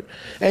for it.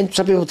 And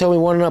some people tell me,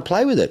 why don't I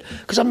play with it?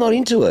 Because I'm not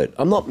into it.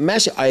 I'm not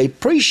massive. I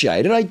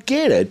appreciate it. I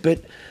get it.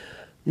 But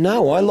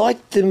no, I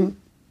like them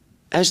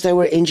as they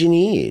were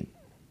engineered.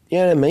 You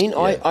know what I mean?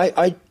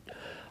 Yeah.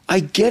 I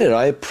get it.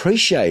 I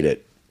appreciate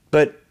it.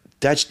 But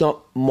that's not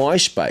my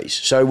space.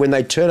 So when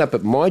they turn up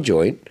at my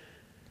joint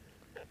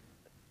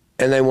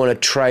and they want to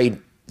trade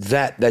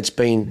that's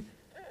been,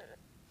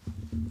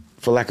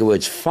 for lack of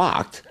words,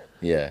 fucked.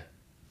 Yeah.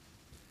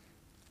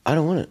 I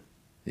don't want it.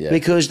 Yeah.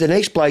 Because the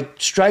next bloke,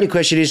 straight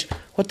question is,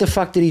 what the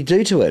fuck did he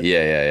do to it?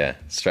 Yeah.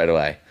 Straight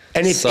away.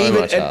 And if so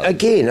even,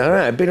 again, I don't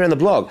know, I've been around the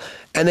block.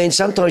 And then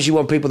sometimes you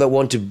want people that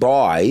want to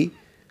buy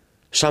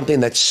something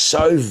that's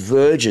so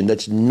virgin,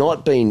 that's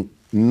not been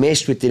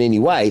messed with in any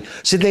way.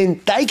 So then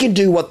they can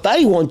do what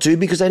they want to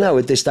because they know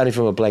it. They're starting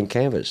from a blank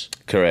canvas.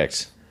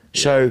 Correct.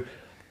 So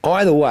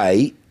either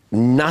way,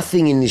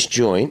 nothing in this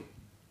joint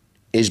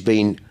has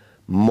been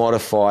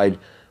modified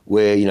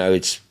where, you know,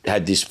 it's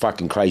had this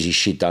fucking crazy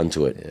shit done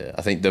to it. Yeah,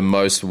 I think the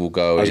most will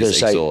go is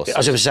exhaust. I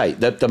was going to say,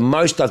 the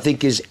most I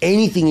think is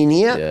anything in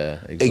here,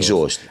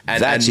 exhaust.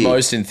 And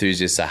most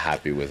enthusiasts are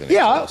happy with it.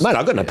 Yeah, mate,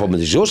 I've got no problem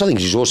with exhaust. I think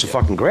exhaust are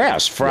fucking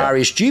grouse.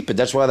 Ferrari is stupid.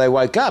 That's why they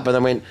woke up and they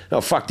went, oh,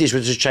 fuck this,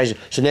 we'll just change it.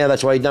 So now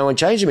that's why no one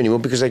changes them anymore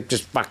because they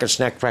just fucking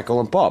snack, crackle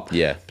and pop.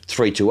 Yeah.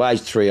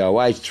 328s,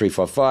 308s,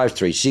 355s,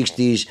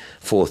 360s,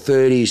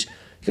 430s.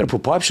 You've got to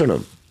put pipes on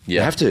them.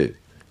 Yeah. You have to.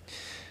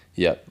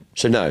 Yep.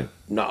 So no,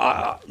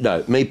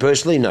 me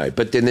personally, no.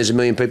 But then there's a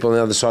million people on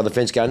the other side of the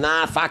fence going,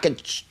 nah, fuck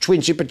it,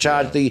 twin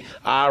supercharge the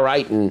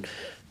R8 and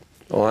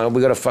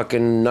we got a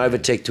fucking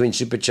Novatec twin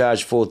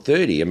supercharged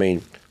 430. I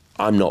mean,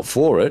 I'm not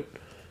for it,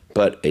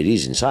 but it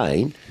is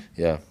insane.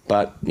 Yeah.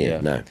 But,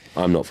 no,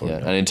 I'm not for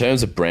it. And in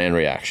terms of brand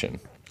reaction,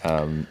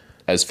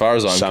 as far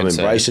as I'm concerned...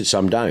 Some embrace it,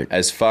 some don't.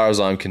 As far as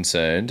I'm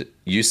concerned,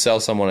 you sell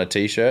someone a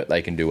T-shirt,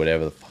 they can do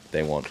whatever the fuck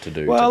they want to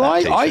do to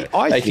that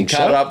T-shirt. They can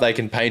cut it up, they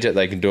can paint it,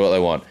 they can do what they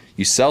want.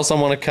 You sell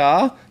someone a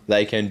car,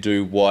 they can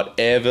do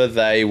whatever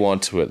they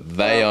want to it.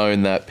 They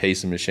own that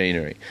piece of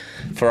machinery.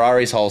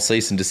 Ferrari's whole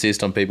cease and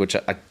desist on people,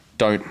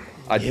 no.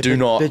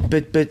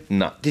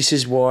 This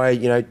is why,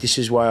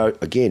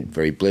 again,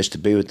 very blessed to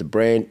be with the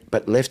brand,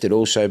 but left it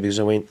also because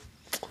I went,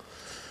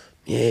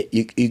 yeah,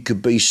 you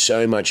could be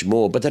so much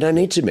more, but they don't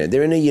need to, man.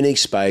 They're in a unique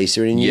space.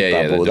 They're in a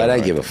unique bubble. They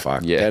don't give a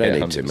fuck. They don't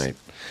need to, mate.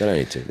 They don't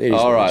need to.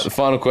 All right, the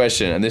final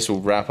question, and this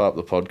will wrap up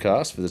the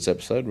podcast for this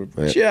episode.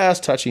 We're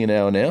just touching an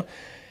hour now.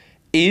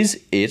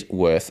 Is it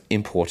worth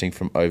importing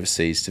from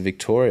overseas to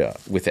Victoria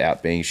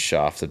without being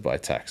shafted by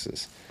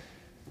taxes?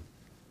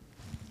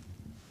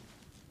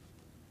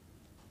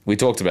 We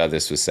talked about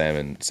this with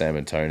Sam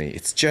and Tony.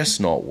 It's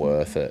just not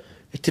worth it.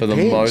 It depends.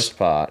 For the most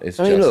part, it's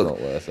not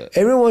worth it.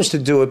 Everyone wants to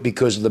do it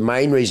because the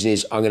main reason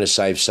is I'm going to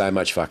save so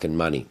much fucking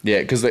money.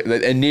 Yeah, because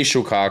the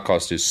initial car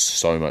cost is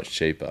so much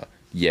cheaper.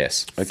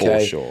 Yes, for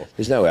sure.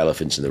 There's no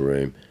elephants in the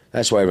room.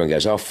 That's why everyone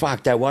goes, oh,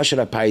 fuck that. Why should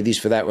I pay this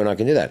for that when I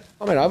can do that?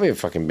 I mean, I've even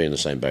fucking been in the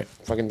same boat.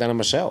 Fucking done it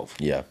myself.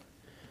 Yeah.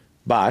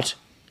 But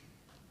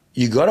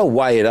you got to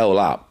weigh it all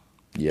up.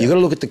 Yeah. You got to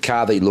look at the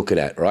car that you're looking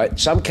at, right?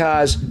 Some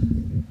cars,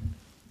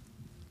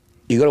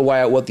 you got to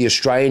weigh out what the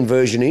Australian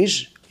version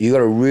is. You got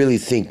to really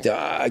think,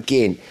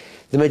 again,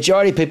 the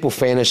majority of people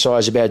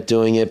fantasize about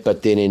doing it,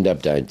 but then end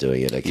up don't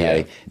doing it,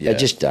 okay? Yeah. They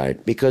just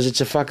don't because it's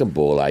a fucking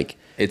ball ache.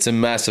 It's a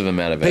massive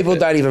amount of effort. People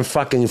don't even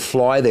fucking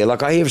fly there.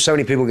 Like I hear so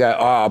many people go,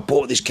 I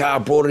bought this car,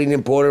 brought it in,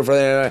 imported it from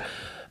there,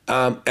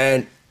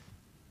 and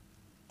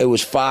it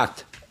was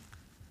fucked.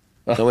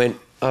 I went,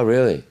 oh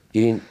really?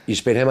 You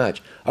spent how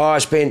much? Oh, I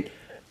spent,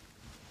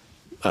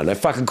 I don't know,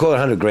 fucking call it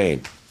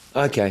 $100,000.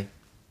 Okay.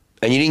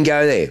 And you didn't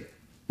go there?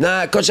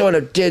 No, got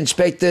someone to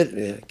inspect it.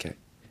 Yeah, okay.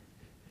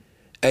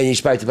 And you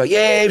spoke to the bloke,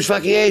 it was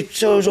fucking,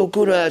 it was all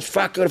good, it's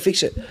fuck, got to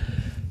fix it.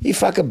 You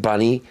fucking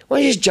bunny. Why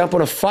don't you just jump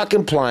on a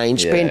fucking plane,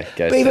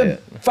 even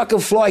fucking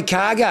fly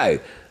cargo?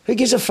 Who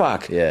gives a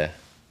fuck? Yeah.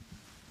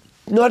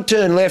 Not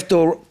turn left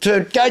or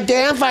go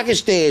down fucking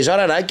stairs. I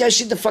don't know. Go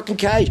sit in the fucking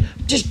cage.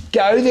 Just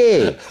go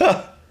there.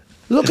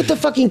 Look at the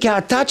fucking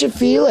car. Touch and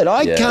feel it.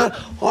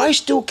 I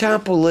still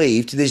can't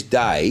believe to this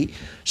day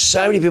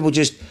so many people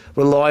just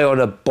rely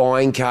on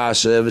buying car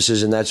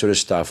services and that sort of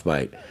stuff,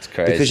 mate. It's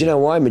crazy. Because you know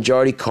why?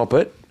 Majority cop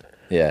it.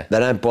 Yeah. They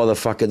don't bother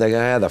fucking, they go,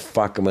 how the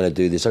fuck am I going to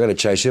do this? I'm going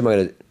to chase him.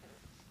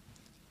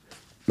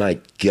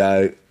 Mate,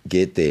 go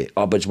get there.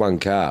 Oh, but it's one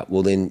car.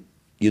 Well, then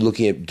you're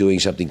looking at doing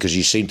something because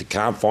you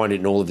can't find it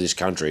in all of this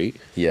country.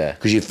 Yeah.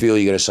 Because you feel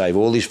you're going to save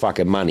all this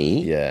fucking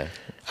money. Yeah.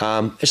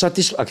 It's like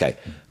this, okay,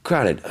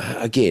 granted,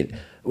 again,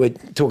 we're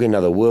talking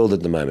another world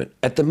at the moment.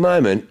 At the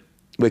moment,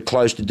 we're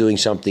close to doing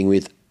something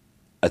with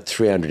a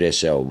 300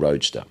 SL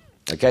Roadster.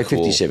 Okay,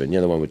 cool. 57, the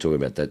other one we're talking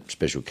about, that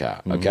special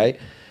car, okay?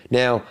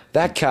 Now,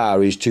 that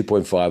car is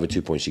 2.5 or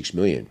 2.6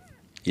 million.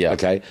 Yeah.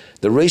 Okay?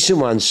 The recent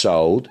one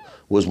sold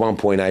was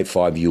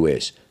 1.85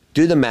 US.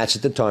 Do the maths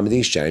at the time of the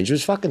exchange, it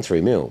was fucking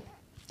 3 mil.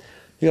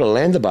 You're going to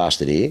land the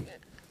bastard here,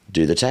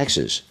 do the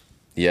taxes.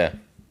 Yeah.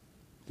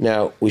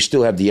 Now, we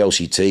still have the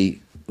LCT,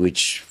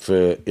 which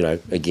for,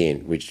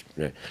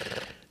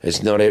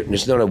 it's not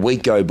a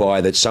week go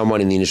by that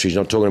someone in the industry is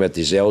not talking about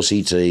this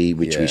LCT,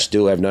 which we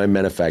still have no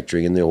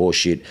manufacturing and the horse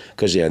shit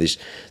because,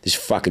 this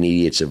fucking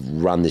idiots have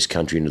run this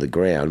country into the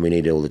ground. We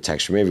need all the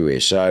tax from everywhere.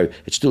 So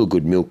it's still a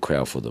good milk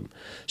cow for them.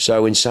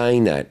 So in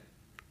saying that,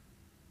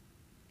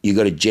 you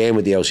got to jam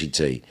with the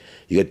LCT.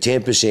 You got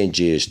 10%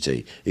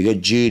 GST. You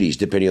got duties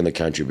depending on the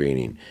country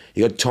bringing in.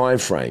 You got time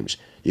frames.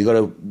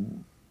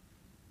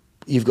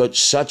 You've got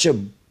such a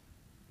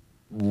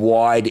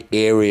wide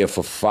area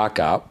for fuck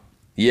up.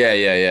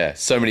 Yeah.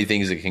 So many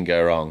things that can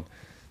go wrong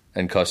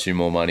and cost you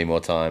more money, more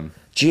time.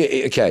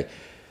 Okay.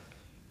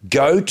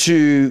 Go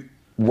to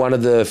one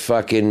of the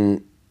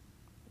fucking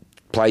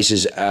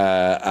places,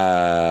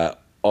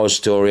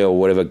 Australia or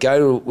whatever.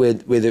 Go where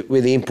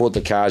they import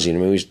the cars in. I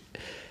mean,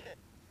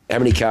 how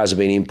many cars have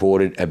been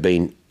imported, have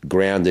been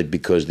grounded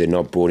because they're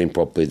not brought in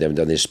properly, they haven't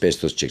done the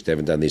asbestos checks, they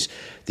haven't done this.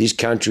 This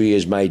country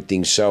has made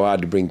things so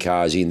hard to bring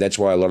cars in. That's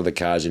why a lot of the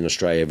cars in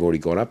Australia have already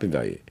gone up in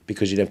value,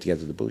 because you'd have to go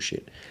through the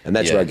bullshit. And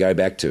that's where I go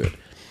back to it.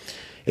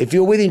 If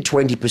you're within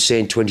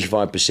 20%,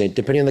 25%,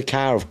 depending on the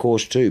car, of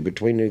course, too,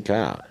 between the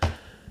car,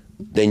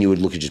 then you would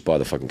look at just buy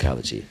the fucking car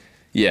that's here.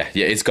 Yeah,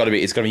 it's got to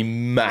be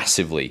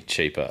massively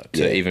cheaper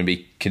to even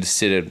be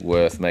considered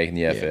worth making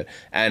the effort.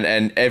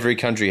 And every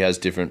country has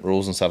different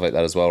rules and stuff like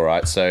that as well,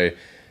 right? So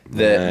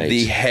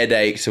the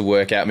headache to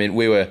work out. I mean,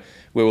 we were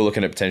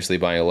looking at potentially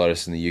buying a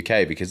Lotus in the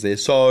UK because they're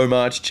so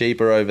much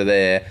cheaper over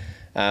there.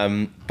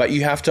 But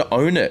you have to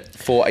own it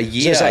for a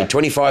year. So say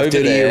 25,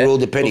 30-year rule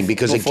depending,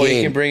 because before again,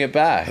 you can bring it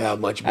back. How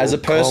much more as a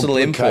personal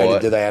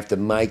import do they have to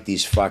make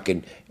this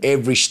fucking?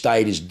 Every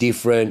state is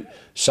different.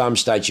 Some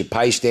states you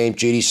pay stamp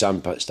duty,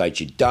 some states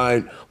you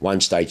don't. One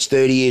state's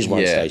 30 years,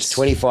 one state's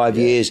 25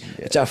 years. Yeah.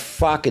 It's a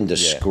fucking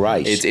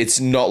disgrace.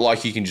 It's not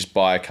like you can just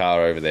buy a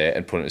car over there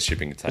and put it in a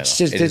shipping container.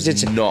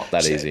 It's not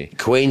that easy.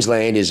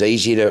 Queensland is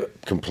easy to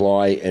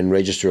comply and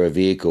register a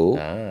vehicle.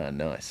 Ah,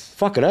 nice.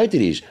 Fucking oath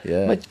it is.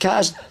 Yeah. Mate,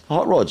 cars,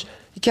 hot rods,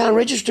 you can't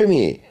register them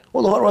here.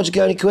 All the hot rods are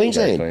going to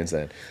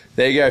Queensland.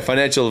 There you go,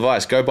 financial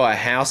advice. Go buy a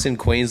house in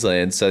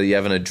Queensland so that you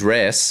have an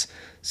address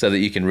so that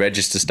you can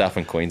register stuff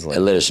in Queensland.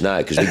 And let us know,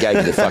 because we gave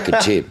you the fucking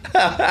tip.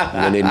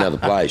 We need another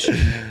place.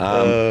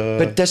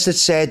 But that's the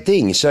sad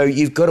thing. So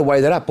you've got to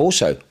weigh that up.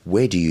 Also,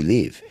 where do you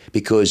live?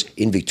 Because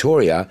in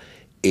Victoria,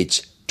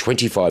 it's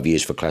 25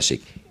 years for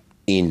classic.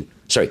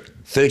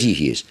 30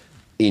 years.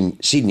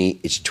 In Sydney,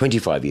 it's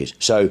 25 years.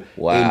 So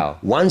in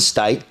one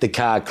state, the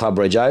car Club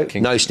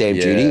Rego, no stamp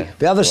duty.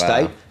 The other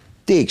state,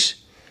 dicks.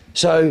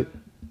 So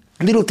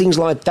little things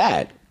like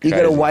that, you've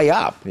got to weigh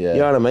up. Yeah.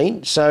 You know what I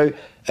mean? So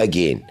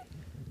again,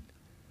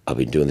 I've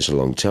been doing this a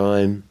long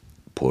time,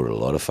 bought a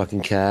lot of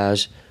fucking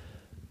cars.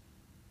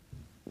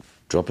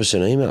 Drop us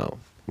an email.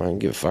 I don't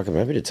give a fuck. I'm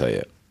happy to tell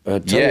you.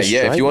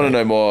 If you want to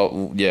know more,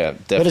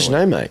 definitely. Let us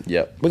know, mate.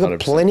 Yep, we've got 100%.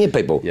 plenty of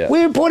people. Yeah.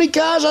 We're importing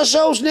cars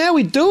ourselves now.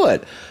 We do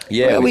it.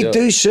 Yeah, we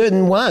do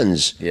certain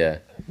ones. Yeah.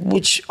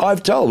 Which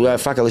I've told,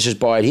 fuck it, let's just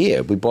buy it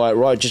here. We buy it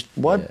right. Just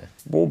why? Yeah.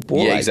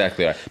 Yeah,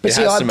 exactly right. But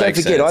see, don't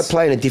forget, I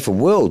play in a different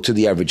world to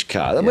the average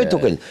car. We're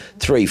talking $3, $4,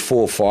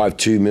 $5,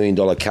 $2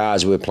 million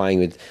cars we're playing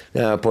with.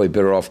 Now, probably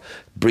better off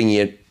bringing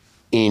it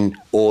in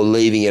or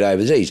leaving it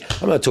overseas.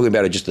 I'm not talking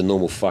about just the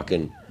normal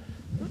fucking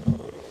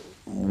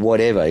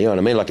whatever, you know what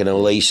I mean, like an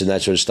Elise and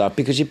that sort of stuff,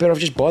 because you're better off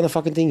just buying the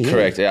fucking thing here.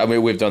 Correct. I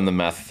mean, we've done the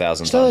math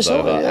 1,000 times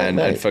over,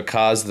 and for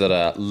cars that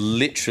are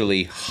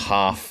literally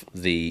half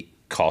the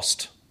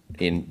cost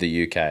in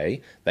the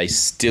UK, they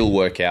still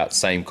work out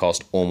same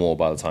cost or more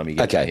by the time you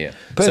get to here.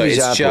 So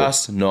it's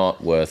just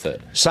not worth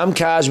it. Some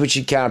cars which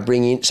you can't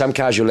bring in, some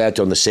cars you're allowed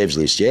to on the SEVs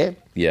list, yeah?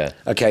 Yeah.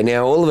 Okay,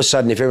 now all of a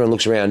sudden, if everyone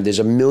looks around, there's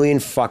a million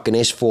fucking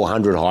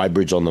S400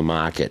 hybrids on the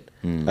market,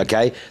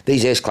 okay?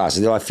 These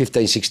S-classes, they're like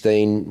 15,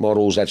 16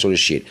 models, that sort of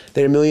shit.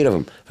 There are a million of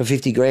them for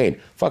 50 grand.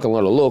 Fucking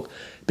want to look,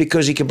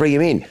 because you can bring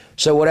them in.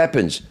 So what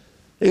happens?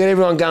 You got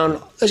everyone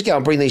going, let's go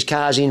and bring these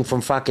cars in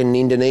from fucking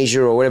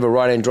Indonesia or whatever,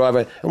 right-hand driver,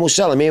 and we'll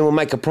sell them here and we'll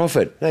make a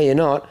profit. No, you're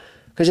not.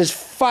 Because there's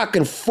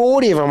fucking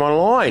 40 of them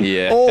online.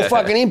 Yeah. All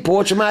fucking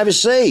imports from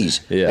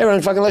overseas. Yeah.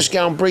 Everyone fucking, let's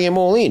go and bring them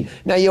all in.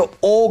 Now, you're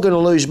all going to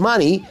lose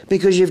money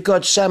because you've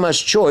got so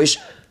much choice,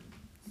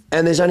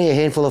 and there's only a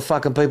handful of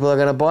fucking people that are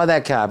going to buy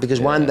that car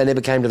because, one, they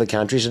never came to the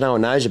country, so no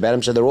one knows about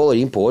them, so they're all at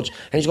imports,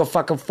 and he's got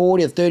fucking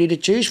 40 or 30 to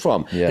choose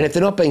from. Yeah. And if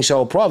they're not being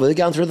sold privately,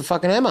 they're going through the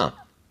fucking hammer.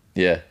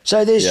 Yeah.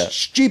 So there's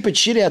stupid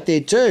shit out there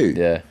too.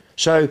 Yeah.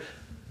 So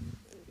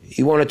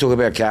you want to talk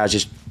about cars,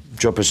 just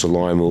drop us a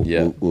line.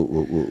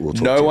 We'll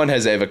talk. No one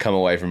has ever come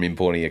away from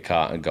importing a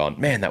car and gone,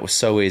 man, that was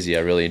so easy. I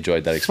really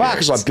enjoyed that experience.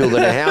 Fuck, it's like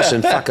building a house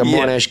in fucking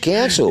Monash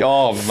Council.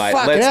 Oh, mate,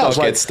 let's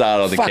not get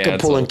started on the council. Fucking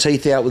pulling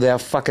teeth out with our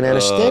fucking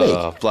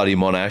anaesthetic. Bloody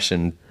Monash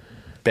and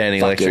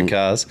banning electric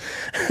cars.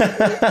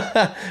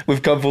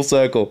 We've come full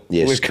circle.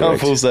 Yes, We've come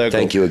full circle.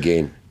 Thank you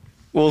again.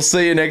 We'll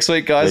see you next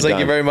week, guys. Thank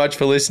you very much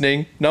for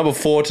listening. Number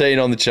 14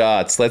 on the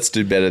charts. Let's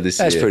do better this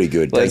year. That's pretty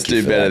good. Let's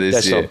do better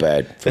this year. That's not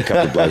bad for a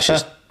couple of blokes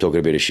just talking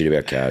a bit of shit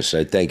about cars.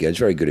 So thank you. It's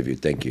very good of you.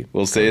 Thank you.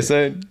 We'll see you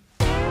soon.